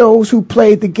to those who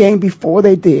played the game before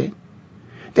they did.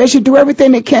 They should do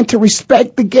everything they can to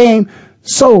respect the game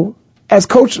so, as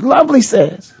Coach Lovely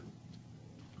says,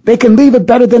 they can leave it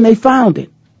better than they found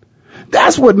it.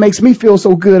 That's what makes me feel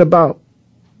so good about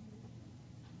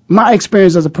my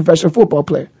experience as a professional football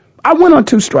player. I went on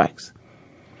 2 strikes.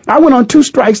 I went on 2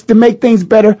 strikes to make things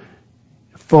better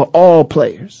for all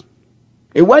players.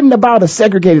 It wasn't about a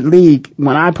segregated league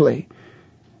when I played.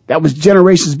 That was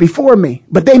generations before me.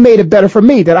 But they made it better for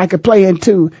me that I could play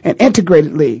into an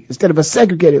integrated league instead of a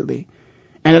segregated league.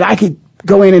 And that I could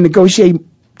go in and negotiate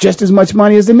just as much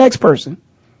money as the next person.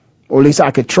 Or at least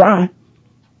I could try.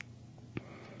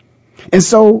 And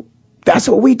so that's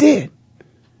what we did.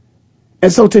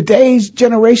 And so today's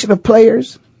generation of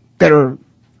players that are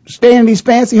staying in these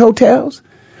fancy hotels,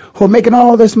 who are making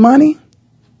all this money,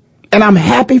 and I'm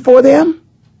happy for them,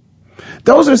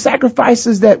 those are the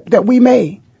sacrifices that we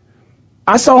made.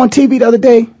 I saw on TV the other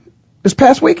day, this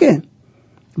past weekend,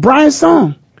 Brian's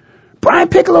song. Brian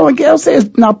Piccolo and Gail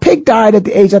Sayers. Now, Pick died at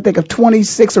the age, I think, of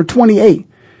 26 or 28.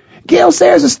 Gale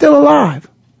Sayers is still alive.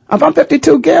 If I'm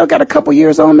 52, Gale got a couple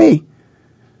years on me.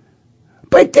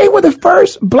 But they were the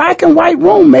first black and white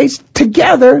roommates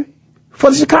together for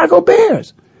the Chicago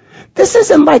Bears. This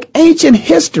isn't like ancient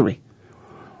history.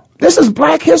 This is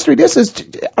black history. This is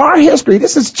our history.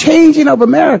 This is changing of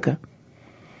America.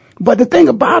 But the thing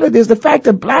about it is the fact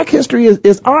that black history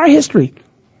is our history.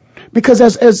 Because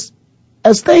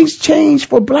as things change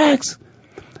for blacks,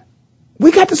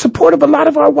 we got the support of a lot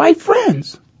of our white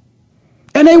friends.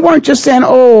 And they weren't just saying,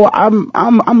 oh,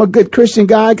 I'm a good Christian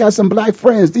guy. I got some black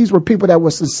friends. These were people that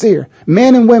were sincere,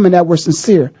 men and women that were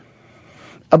sincere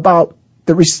about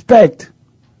the respect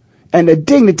and the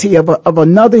dignity of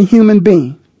another human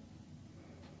being.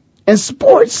 And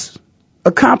sports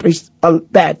accomplished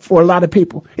that for a lot of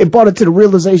people. It brought it to the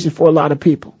realization for a lot of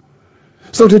people.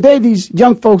 So today, these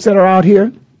young folks that are out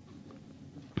here,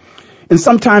 and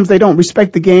sometimes they don't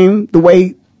respect the game the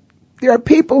way, there are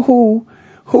people who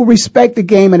respect the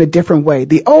game in a different way.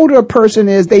 The older a person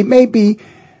is, they may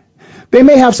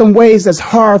have some ways that's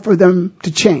hard for them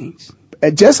to change.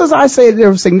 Just as I say there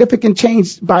was significant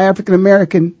change by African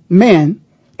American men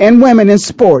and women in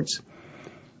sports,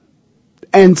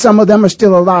 and some of them are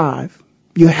still alive,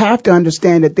 you have to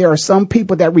understand that there are some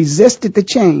people that resisted the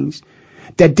change,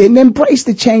 that didn't embrace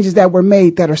the changes that were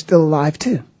made, that are still alive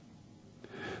too.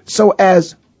 So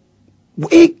as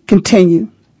we continue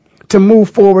to move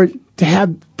forward,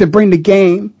 to bring the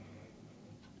game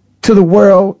to the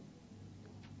world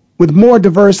with more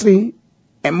diversity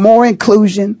and more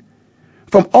inclusion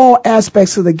from all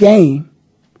aspects of the game,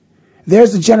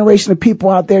 there's a generation of people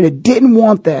out there that didn't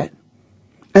want that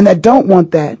and that don't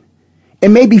want that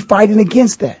and may be fighting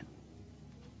against that.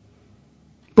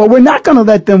 But we're not going to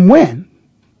let them win.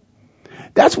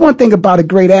 That's one thing about a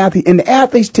great athlete. And the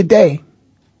athletes today,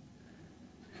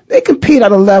 they compete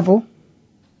at a level.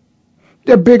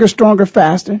 They're bigger, stronger,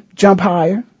 faster, jump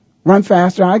higher, run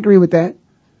faster. I agree with that.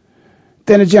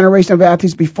 Than a generation of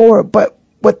athletes before. But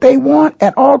what they want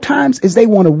at all times is they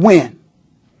want to win.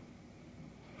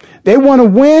 They want to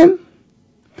win,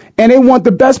 and they want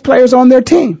the best players on their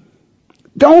team.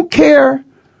 Don't care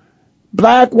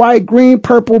black, white, green,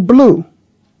 purple, blue.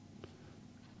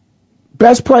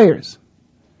 Best players.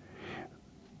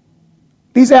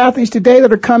 These athletes today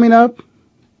that are coming up,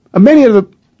 many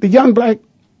of the young black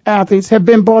athletes have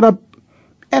been brought up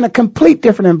in a complete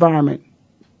different environment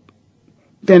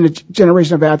than the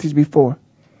generation of athletes before.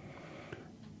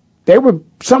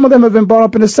 Some of them have been brought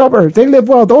up in the suburbs. They live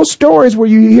well. Those stories where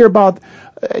you hear about,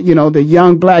 the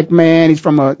young black man, he's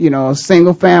from a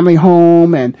single family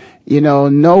home, and,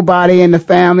 nobody in the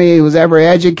family was ever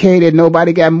educated.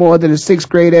 Nobody got more than a 6th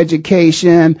grade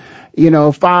education.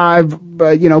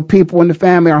 5, people in the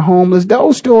family are homeless.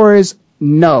 Those stories,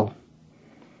 no.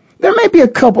 There may be a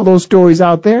couple of those stories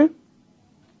out there.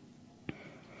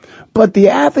 But the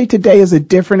athlete today is a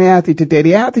different athlete today.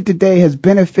 The athlete today has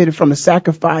benefited from the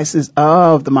sacrifices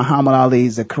of the Muhammad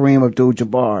Ali's, the Kareem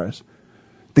Abdul-Jabbars,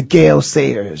 the Gale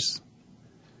Sayers.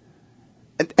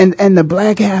 And the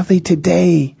black athlete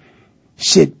today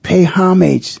should pay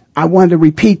homage. I wanted to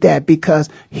repeat that because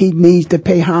he needs to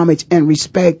pay homage and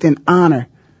respect and honor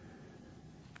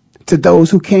to those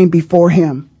who came before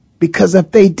him. Because if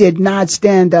they did not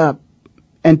stand up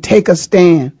and take a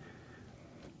stand,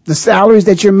 the salaries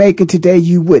that you're making today,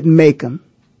 you wouldn't make them.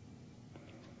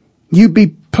 You'd be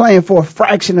playing for a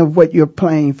fraction of what you're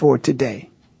playing for today.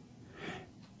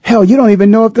 Hell, you don't even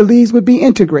know if the leagues would be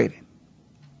integrated.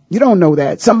 You don't know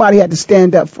that. Somebody had to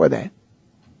stand up for that.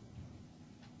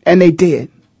 And they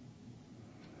did.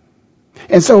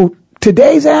 And so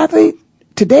today's athlete,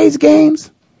 today's games,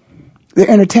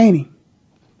 they're entertaining.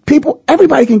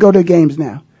 Everybody can go to the games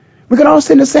now. We can all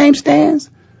sit in the same stands.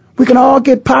 We can all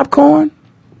get popcorn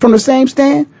from the same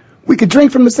stand. We can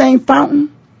drink from the same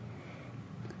fountain.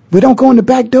 We don't go in the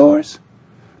back doors.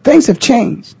 Things have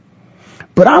changed.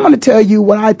 But I'm going to tell you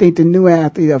what I think the new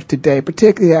athlete of today,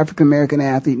 particularly the African-American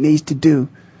athlete, needs to do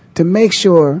to make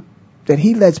sure that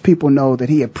he lets people know that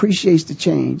he appreciates the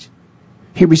change,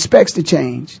 he respects the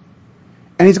change,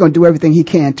 and he's going to do everything he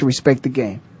can to respect the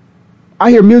game. I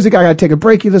hear music. I got to take a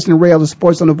break. You listen to Ray Ellis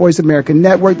Sports on the Voice America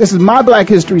Network. This is my Black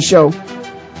History Show,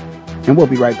 and we'll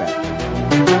be right back.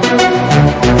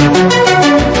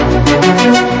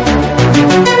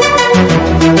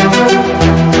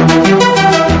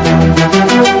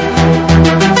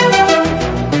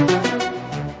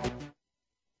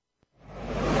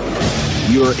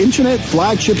 Your internet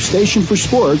flagship station for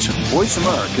sports, Voice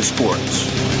America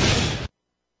Sports.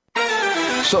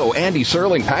 So Andy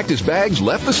Serling packed his bags,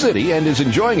 left the city, and is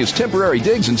enjoying his temporary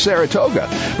digs in Saratoga.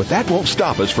 But that won't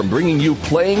stop us from bringing you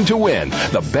Playing to Win,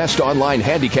 the best online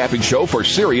handicapping show for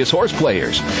serious horse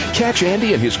players. Catch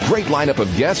Andy and his great lineup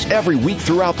of guests every week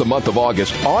throughout the month of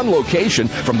August on location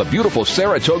from the beautiful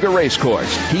Saratoga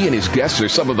Racecourse. He and his guests are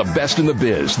some of the best in the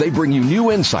biz. They bring you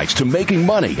new insights to making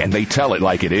money, and they tell it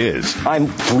like it is. I'm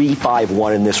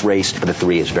 3-5-1 in this race, but the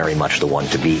 3 is very much the one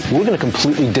to beat. We're going to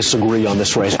completely disagree on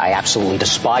this race. I absolutely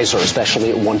despise her, especially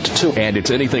at 1-2. And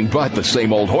it's anything but the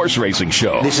same old horse racing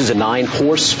show. This is a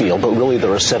 9-horse field, but really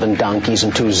there are 7 donkeys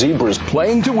and 2 zebras.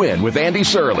 Playing to Win with Andy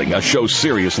Serling, a show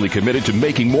seriously committed to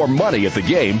making more money at the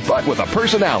game, but with a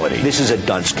personality. This is a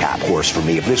dunce cap horse for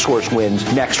me. If this horse wins,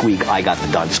 next week I got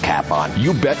the dunce cap on.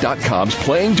 YouBet.com's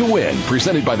Playing to Win,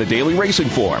 presented by the Daily Racing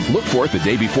Form. Look for it the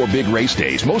day before big race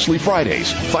days, mostly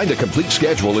Fridays. Find a complete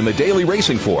schedule in the Daily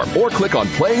Racing Form or click on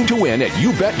Playing to Win at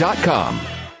YouBet.com.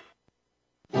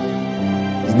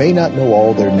 You may not know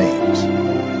all their names,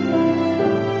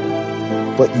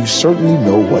 but you certainly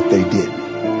know what they did.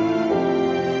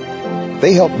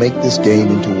 They helped make this game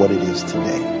into what it is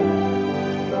today.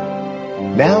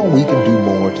 Now we can do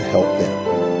more to help them.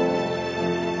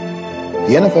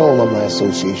 The NFL Alumni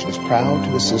Association is proud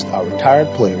to assist our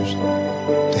retired players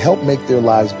to help make their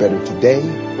lives better today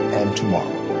and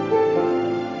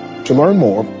tomorrow. To learn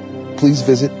more, please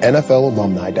visit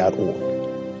NFLalumni.org.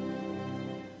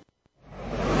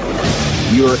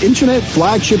 Your internet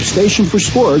flagship station for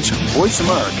sports, Voice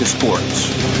America Sports.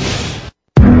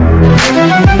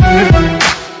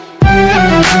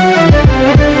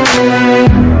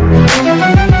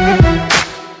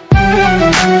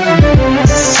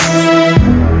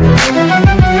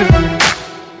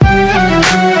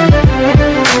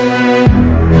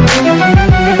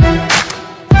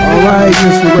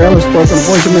 Mr. Rail spoke on the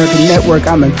Voice America Network.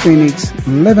 I'm in Phoenix,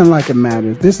 living like it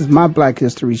matters. This is my Black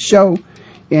History show.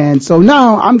 And so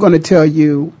now I'm going to tell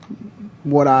you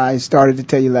what I started to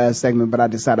tell you last segment, but I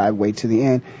decided I'd wait to the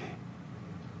end.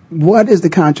 What is the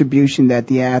contribution that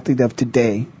the athlete of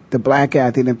today, the black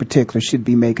athlete in particular, should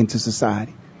be making to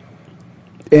society?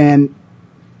 And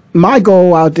my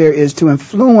goal out there is to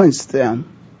influence them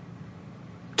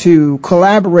to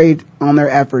collaborate on their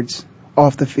efforts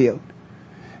off the field.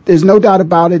 There's no doubt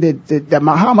about it that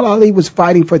Muhammad Ali was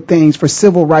fighting for things, for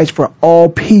civil rights for all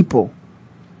people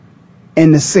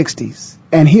in the 60s.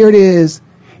 And here it is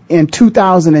in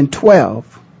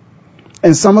 2012.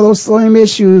 And some of those same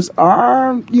issues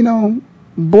are,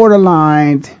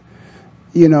 borderline,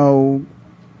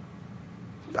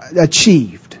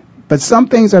 achieved. But some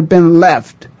things have been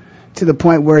left to the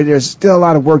point where there's still a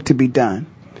lot of work to be done.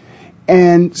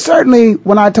 And certainly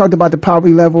when I talked about the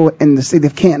poverty level in the city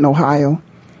of Canton, Ohio,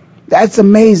 that's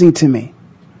amazing to me.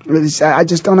 I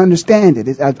just don't understand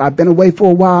it. I've been away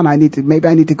for a while, and I need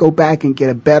to go back and get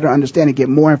a better understanding, get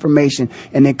more information,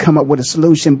 and then come up with a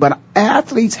solution. But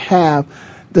athletes have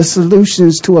the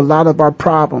solutions to a lot of our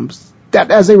problems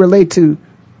that, as they relate to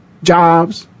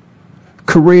jobs,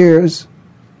 careers,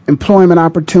 employment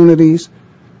opportunities,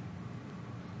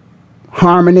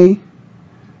 harmony,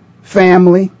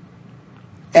 family.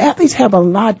 Athletes have a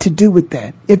lot to do with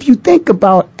that. If you think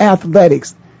about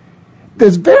athletics,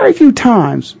 there's very few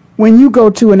times when you go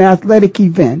to an athletic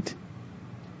event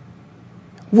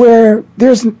where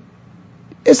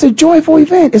it's a joyful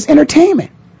event. It's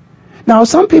entertainment. Now,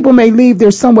 some people may leave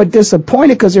there somewhat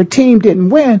disappointed because their team didn't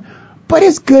win, but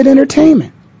it's good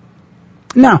entertainment.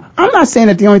 Now, I'm not saying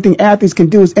that the only thing athletes can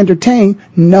do is entertain.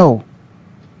 No.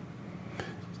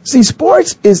 See,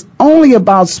 sports is only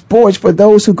about sports for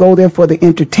those who go there for the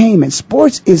entertainment.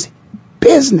 Sports is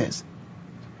business.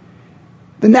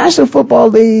 The National Football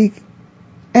League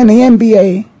and the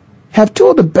NBA have two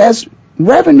of the best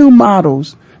revenue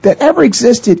models that ever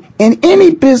existed in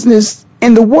any business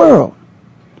in the world.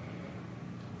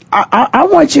 I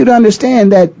want you to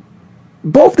understand that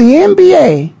both the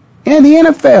NBA and the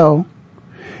NFL,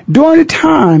 during a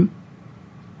time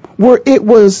where it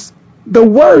was the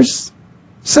worst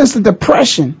since the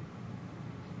Depression,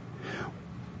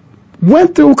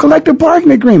 went through collective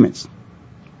bargaining agreements.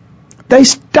 They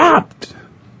stopped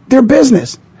their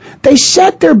business. They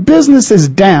shut their businesses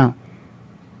down.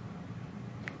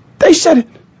 They shut it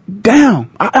down.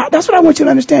 That's what I want you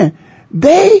to understand.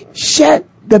 They shut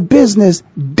the business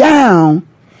down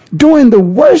during the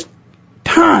worst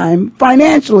time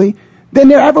financially than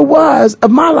there ever was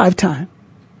of my lifetime.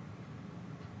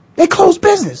 They closed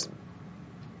business.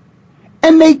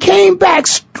 And they came back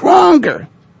stronger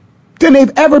than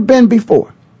they've ever been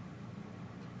before.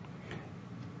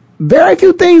 Very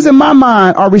few things in my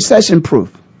mind are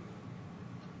recession-proof.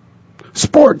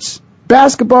 Sports,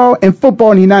 basketball and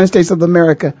football in the United States of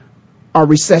America are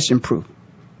recession-proof.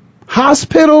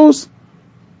 Hospitals,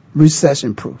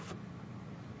 recession-proof.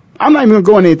 I'm not even going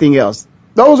to go into anything else.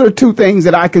 Those are two things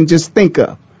that I can just think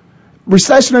of.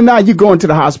 Recession or not, you're going to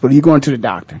the hospital. You're going to the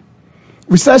doctor.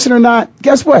 Recession or not,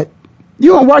 guess what?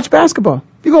 You're going to watch basketball.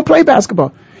 You're going to play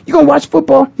basketball. You're going to watch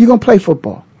football. You're going to play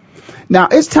football. Now,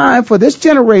 it's time for this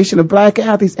generation of black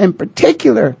athletes in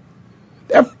particular.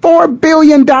 There are $4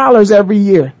 billion every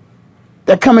year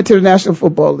that come into the National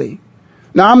Football League.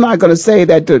 Now, I'm not going to say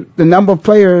that the number of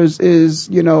players is,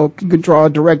 can draw a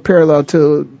direct parallel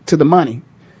to the money,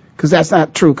 because that's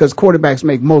not true, because quarterbacks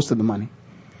make most of the money.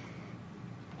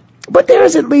 But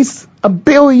there's at least $1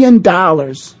 billion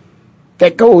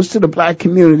that goes to the black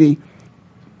community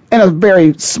and a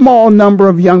very small number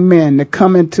of young men that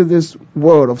come into this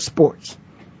world of sports.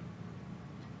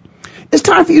 It's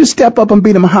time for you to step up and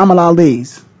be the Muhammad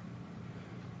Ali's.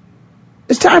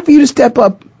 It's time for you to step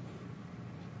up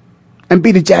and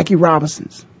be the Jackie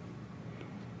Robinsons.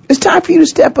 It's time for you to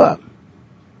step up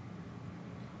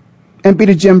and be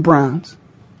the Jim Browns.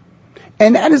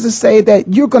 And that is to say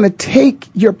that you're going to take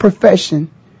your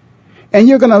profession and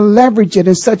you're going to leverage it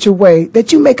in such a way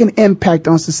that you make an impact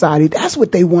on society. That's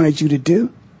what they wanted you to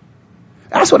do.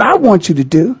 That's what I want you to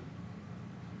do.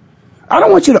 I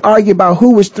don't want you to argue about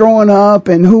who was throwing up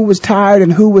and who was tired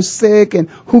and who was sick and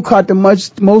who caught the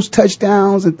most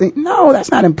touchdowns and things. No,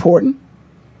 that's not important.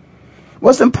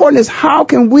 What's important is how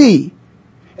can we,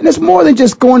 and it's more than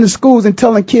just going to schools and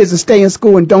telling kids to stay in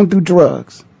school and don't do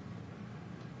drugs.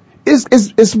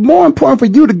 It's more important for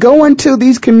you to go into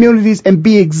these communities and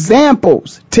be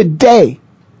examples today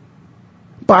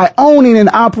by owning and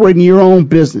operating your own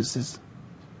businesses.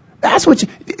 That's what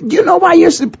you know why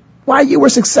you were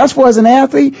successful as an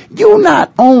athlete. You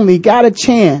not only got a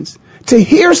chance to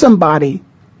hear somebody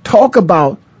talk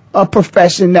about a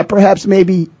profession that perhaps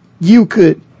maybe you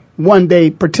could one day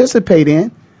participate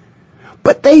in,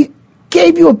 but they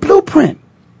gave you a blueprint.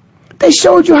 They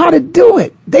showed you how to do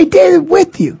it. They did it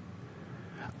with you.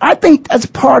 I think that's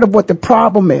part of what the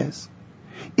problem is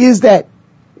that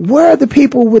where are the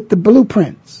people with the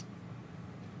blueprints?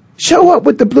 Show up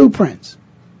with the blueprints.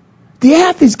 The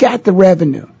athletes got the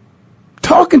revenue.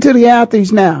 Talking to the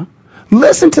athletes now.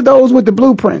 Listen to those with the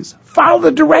blueprints. Follow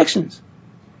the directions.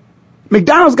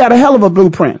 McDonald's got a hell of a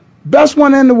blueprint. Best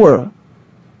one in the world.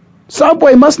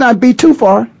 Subway must not be too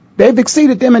far. They've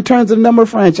exceeded them in terms of the number of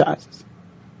franchises.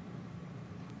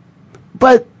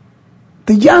 But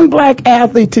the young black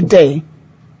athlete today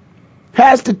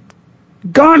has to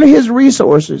garner his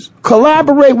resources,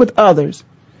 collaborate with others,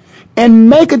 and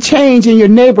make a change in your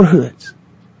neighborhoods.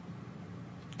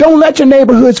 Don't let your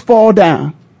neighborhoods fall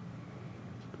down.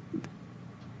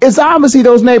 It's obviously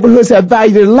those neighborhoods have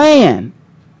value to land.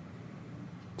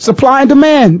 Supply and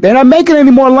demand. They're not making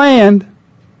any more land.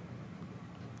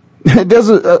 There's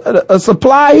a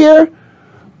supply here.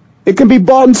 It can be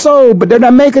bought and sold, but they're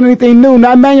not making anything new,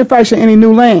 not manufacturing any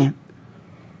new land.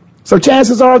 So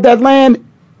chances are that land,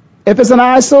 if it's an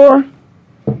eyesore,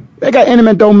 they got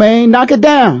eminent domain. Knock it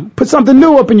down. Put something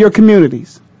new up in your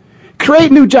communities.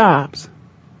 Create new jobs.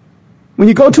 When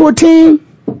you go to a team,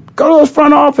 go to those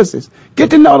front offices. Get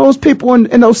to know those people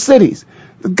in those cities,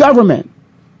 the government.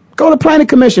 Go to planning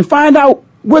commission. Find out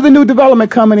where the new development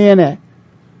coming in at.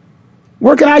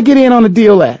 Where can I get in on the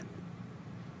deal at?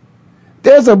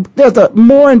 There's a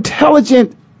more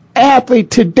intelligent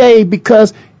athlete today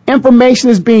because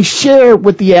information is being shared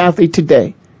with the athlete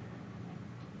today.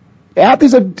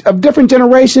 Athletes of different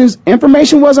generations,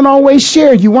 information wasn't always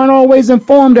shared. You weren't always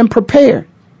informed and prepared.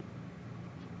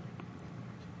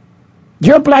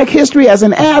 Your black history as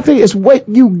an athlete is what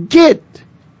you get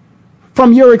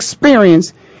from your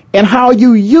experience and how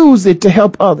you use it to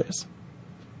help others.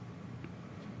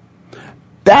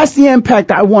 That's the impact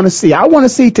I want to see. I want to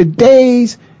see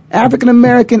today's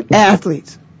African-American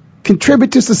athletes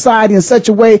contribute to society in such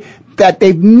a way that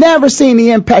they've never seen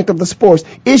the impact of the sports.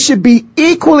 It should be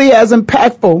equally as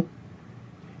impactful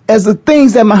as the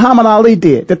things that Muhammad Ali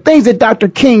did, the things that Dr.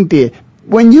 King did.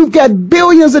 When you've got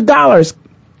billions of dollars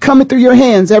coming through your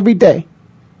hands every day,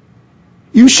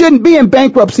 you shouldn't be in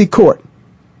bankruptcy court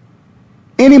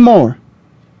anymore.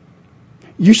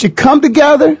 You should come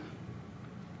together,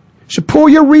 should pool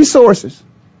your resources.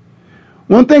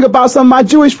 One thing about some of my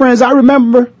Jewish friends, I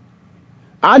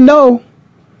know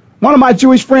one of my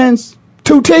Jewish friends,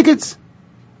 2 tickets.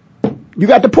 You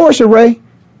got the Porsche, Ray.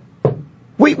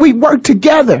 We worked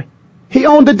together. He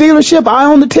owned the dealership, I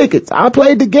owned the tickets. I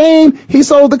played the game, he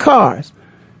sold the cars.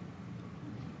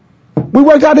 We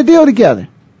worked out a deal together.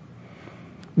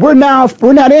 We're not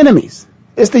enemies.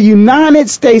 It's the United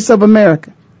States of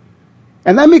America.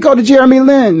 And let me go to Jeremy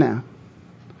Lin now.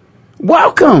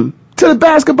 Welcome to the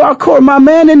basketball court, my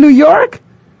man in New York.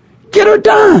 Get her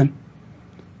done.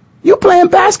 You playing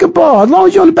basketball. As long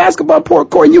as you're on the basketball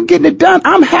court and you getting it done,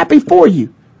 I'm happy for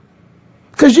you.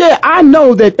 Because, yeah, I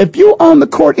know that if you're on the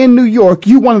court in New York,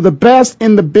 you're one of the best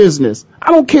in the business.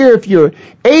 I don't care if you're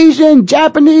Asian,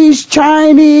 Japanese,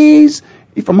 Chinese,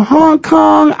 you're from Hong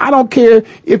Kong. I don't care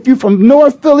if you're from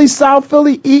North Philly, South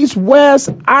Philly, East, West.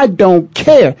 I don't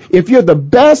care. If you're the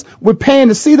best, we're paying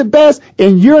to see the best,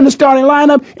 and you're in the starting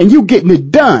lineup, and you're getting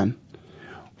it done.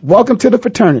 Welcome to the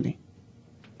fraternity.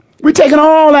 We're taking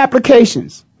all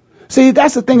applications. See,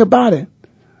 that's the thing about it.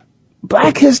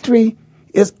 Black history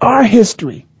is our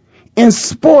history. And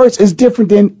sports is different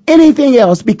than anything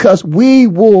else because we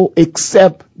will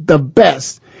accept the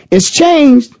best. It's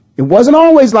changed. It wasn't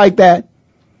always like that.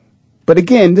 But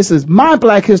again, this is my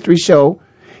Black History Show,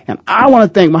 and I want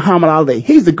to thank Muhammad Ali.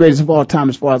 He's the greatest of all time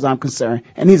as far as I'm concerned.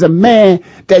 And he's a man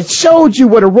that showed you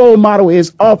what a role model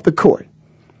is off the court.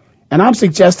 And I'm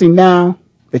suggesting now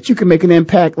that you can make an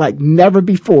impact like never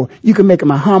before. You can make a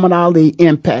Muhammad Ali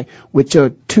impact with your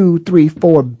 $2, $3,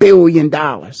 $4 billion.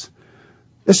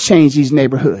 Let's change these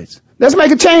neighborhoods. Let's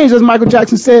make a change, as Michael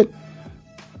Jackson said.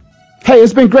 Hey,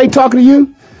 it's been great talking to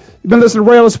you. You've been listening to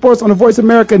Ray Ellis Sports on the Voice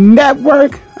America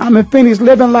Network. I'm in Phoenix,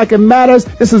 living like it matters.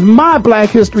 This is my Black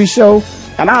History Show,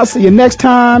 and I'll see you next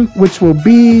time, which will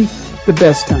be the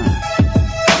best time.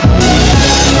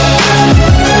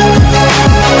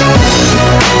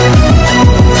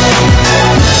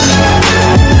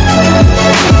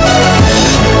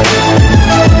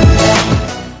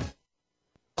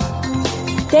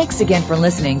 Thanks again for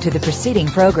listening to the preceding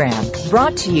program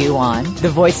brought to you on the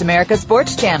Voice America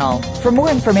Sports Channel. For more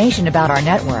information about our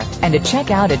network and to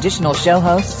check out additional show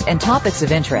hosts and topics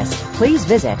of interest, please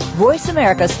visit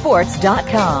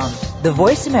voiceamericasports.com. The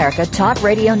Voice America Talk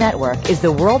Radio Network is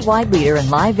the worldwide leader in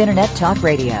live Internet talk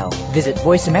radio. Visit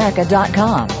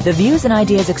voiceamerica.com. The views and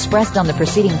ideas expressed on the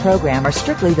preceding program are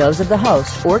strictly those of the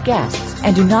host or guests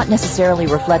and do not necessarily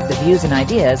reflect the views and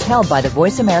ideas held by the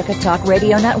Voice America Talk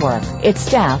Radio Network, its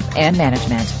staff, and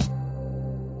management.